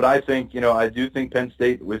 But I think, I do think Penn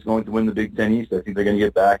State is going to win the Big Ten East. I think they're going to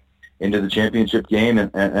get back into the championship game,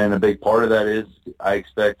 and a big part of that is I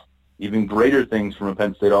expect even greater things from a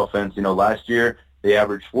Penn State offense. Last year they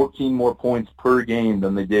averaged 14 more points per game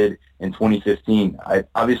than they did in 2015.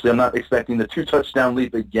 Obviously, I'm not expecting the 2-touchdown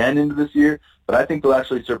leap again into this year, but I think they'll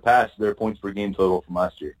actually surpass their points per game total from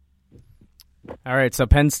last year. All right, so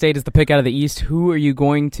Penn State is the pick out of the East. Who are you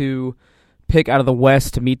going to pick out of the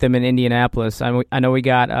West to meet them in Indianapolis? I know we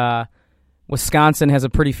got Wisconsin has a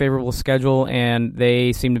pretty favorable schedule, and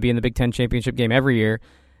they seem to be in the Big Ten championship game every year.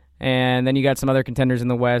 And then you got some other contenders in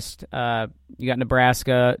the West. You got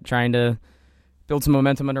Nebraska trying to build some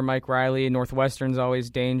momentum under Mike Riley. Northwestern's always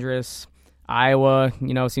dangerous. Iowa,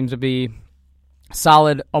 seems to be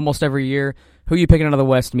solid almost every year. Who are you picking out of the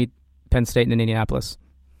West to meet Penn State in Indianapolis?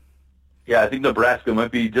 Yeah, I think Nebraska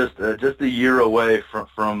might be just a year away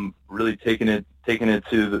from really taking it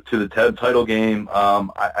to the title game.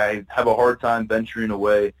 I have a hard time venturing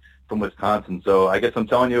away from Wisconsin, so I guess I'm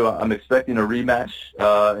telling you I'm expecting a rematch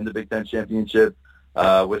in the Big Ten championship.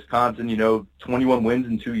 Wisconsin, 21 wins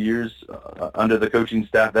in 2 years under the coaching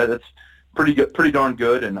staff. That's pretty good, pretty darn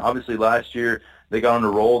good. And obviously last year they got on a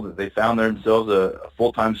roll. That they found themselves a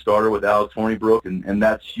full-time starter with Alex Hornibrook, and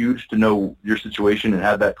that's huge to know your situation and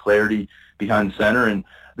have that clarity behind center. And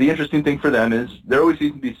the interesting thing for them is there always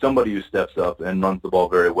seems to be somebody who steps up and runs the ball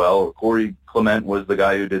very well. Corey Clement was the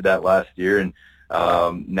guy who did that last year, and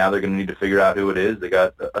now they're going to need to figure out who it is. They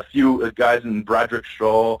got a few guys in Broderick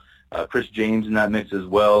Straw, Chris James in that mix as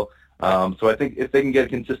well. So I think if they can get a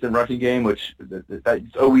consistent rushing game, which that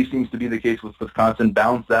always seems to be the case with Wisconsin,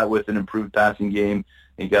 balance that with an improved passing game,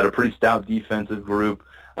 and you got a pretty stout defensive group.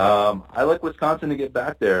 I like Wisconsin to get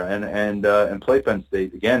back there and play Penn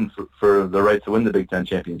State again for the right to win the Big Ten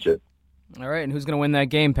championship. All right, and who's going to win that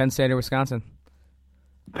game, Penn State or Wisconsin?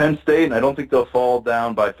 Penn State, and I don't think they'll fall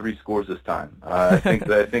down by 3 scores this time. I think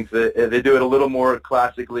that they do it a little more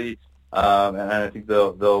classically, and I think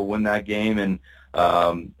they'll win that game, and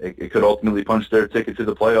it could ultimately punch their ticket to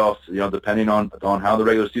the playoffs, depending on how the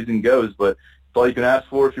regular season goes. But it's all you can ask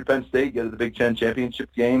for if you're Penn State. Get to the Big Ten championship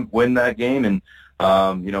game, win that game, and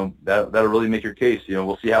that'll really make your case.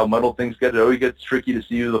 We'll see how muddled things get. It always gets tricky to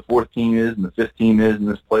see who the 4th team is and the 5th team is in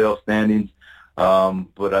this playoff standings.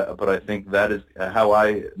 But I think that is how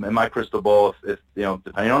in my crystal ball, if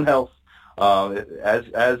depending on health,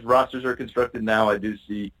 as rosters are constructed now, I do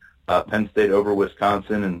see Penn State over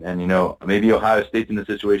Wisconsin, and maybe Ohio State's in a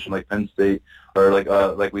situation like Penn State, or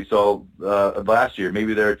like we saw last year.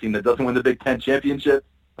 Maybe they're a team that doesn't win the Big Ten championship,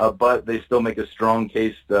 but they still make a strong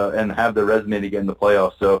case and have the resume to get in the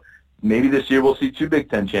playoffs. So maybe this year we'll see 2 Big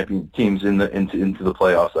Ten champion teams into the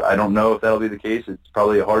playoffs. I don't know if that'll be the case. It's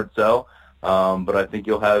probably a hard sell, but I think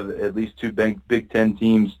you'll have at least 2 Big Ten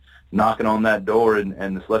teams knocking on that door,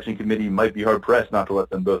 and the selection committee might be hard-pressed not to let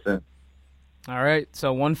them both in. All right,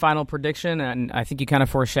 so one final prediction, and I think you kind of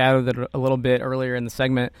foreshadowed it a little bit earlier in the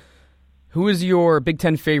segment. Who is your Big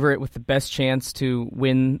Ten favorite with the best chance to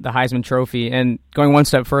win the Heisman Trophy? And going one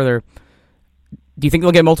step further, do you think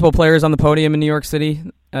they'll get multiple players on the podium in New York City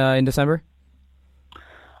in December?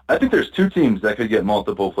 I think there's 2 teams that could get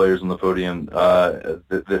multiple players on the podium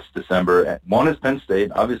this December. One is Penn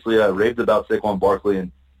State. Obviously, raved about Saquon Barkley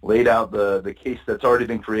and laid out the case that's already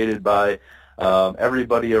been created by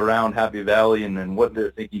everybody around Happy Valley and what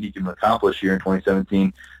they're thinking he can accomplish here in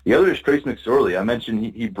 2017. The other is Trace McSorley. I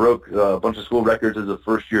mentioned he broke a bunch of school records as a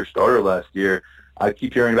first-year starter last year. I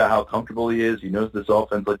keep hearing about how comfortable he is. He knows this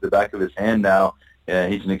offense like the back of his hand now.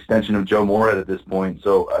 He's an extension of Joe Moorhead at this point.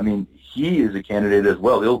 So, he is a candidate as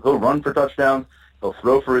well. He'll run for touchdowns. He'll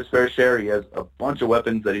throw for his fair share. He has a bunch of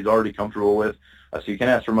weapons that he's already comfortable with. So you can't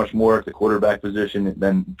ask for much more at the quarterback position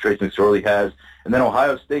than Trace McSorley has. And then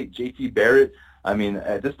Ohio State, J.T. Barrett,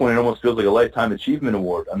 at this point it almost feels like a Lifetime Achievement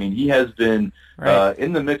Award. He has been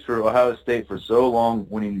in the mix for Ohio State for so long,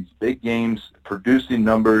 winning these big games, producing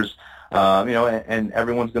numbers, and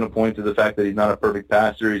everyone's going to point to the fact that he's not a perfect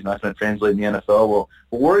passer. He's not going to translate in the NFL. Well,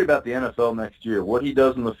 we'll worry about the NFL next year. What he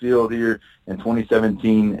does in the field here in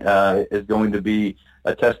 2017 is going to be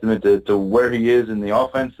a testament to where he is in the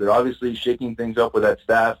offense. They're obviously shaking things up with that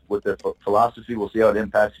staff, with their philosophy. We'll see how it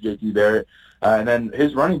impacts J.T. Barrett. And then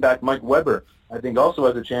his running back, Mike Weber, I think also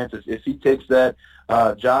has a chance if he takes that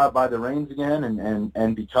job by the reins again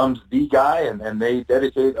and becomes the guy and they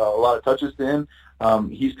dedicate a lot of touches to him.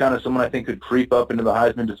 He's kind of someone I think could creep up into the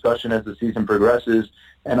Heisman discussion as the season progresses.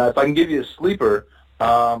 And if I can give you a sleeper,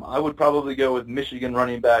 I would probably go with Michigan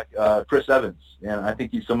running back Chris Evans. And I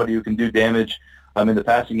think he's somebody who can do damage in the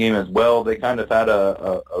passing game as well. They kind of had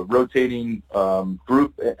a rotating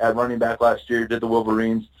group at running back last year, did the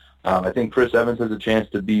Wolverines. I think Chris Evans has a chance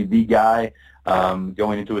to be the guy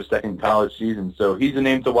going into his second college season. So he's a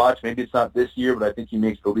name to watch. Maybe it's not this year, but I think he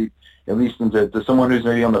makes the leap at least into someone who's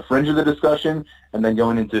maybe on the fringe of the discussion. And then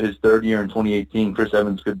going into his third year in 2018, Chris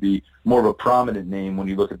Evans could be more of a prominent name when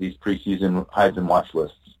you look at these preseason Heisman watch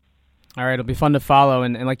lists. All right, it'll be fun to follow.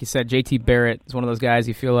 And like you said, J.T. Barrett is one of those guys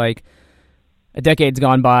you feel like a decade's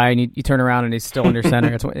gone by and you turn around and he's still under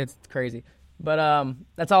center. It's crazy. But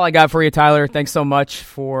that's all I got for you, Tyler. Thanks so much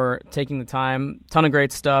for taking the time. Ton of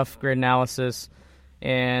great stuff, great analysis,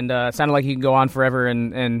 and it sounded like you can go on forever,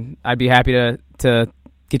 and I'd be happy to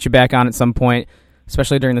get you back on at some point,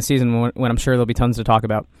 especially during the season when I'm sure there'll be tons to talk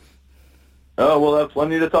about. Oh, we'll have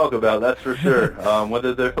plenty to talk about, that's for sure.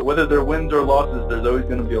 Whether they're wins or losses, there's always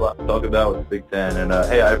going to be a lot to talk about with the Big Ten. And,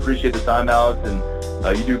 hey, I appreciate the time, Alex,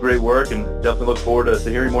 and you do great work, and definitely look forward to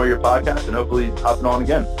hearing more of your podcast and hopefully hopping on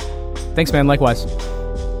again. Thanks, man. Likewise.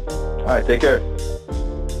 All right, take care.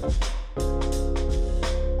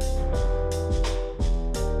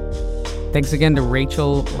 Thanks again to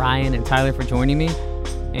Rachel, Ryan, and Tyler for joining me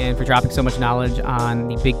and for dropping so much knowledge on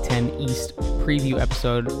the Big Ten East preview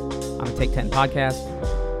episode on the Take 10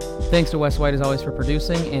 podcast. Thanks to Wes White, as always, for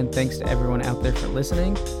producing, and thanks to everyone out there for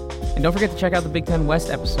listening. And don't forget to check out the Big Ten West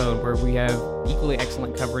episode, where we have equally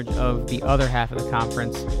excellent coverage of the other half of the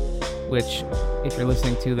conference, which, if you're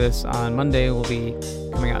listening to this on Monday, will be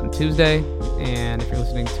coming out on Tuesday. And if you're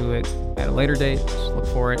listening to it at a later date, just look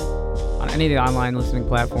for it on any of the online listening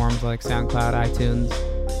platforms like SoundCloud, iTunes,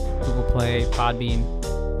 Google Play, Podbean.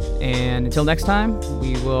 And until next time,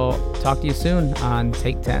 we will talk to you soon on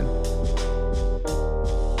Take 10.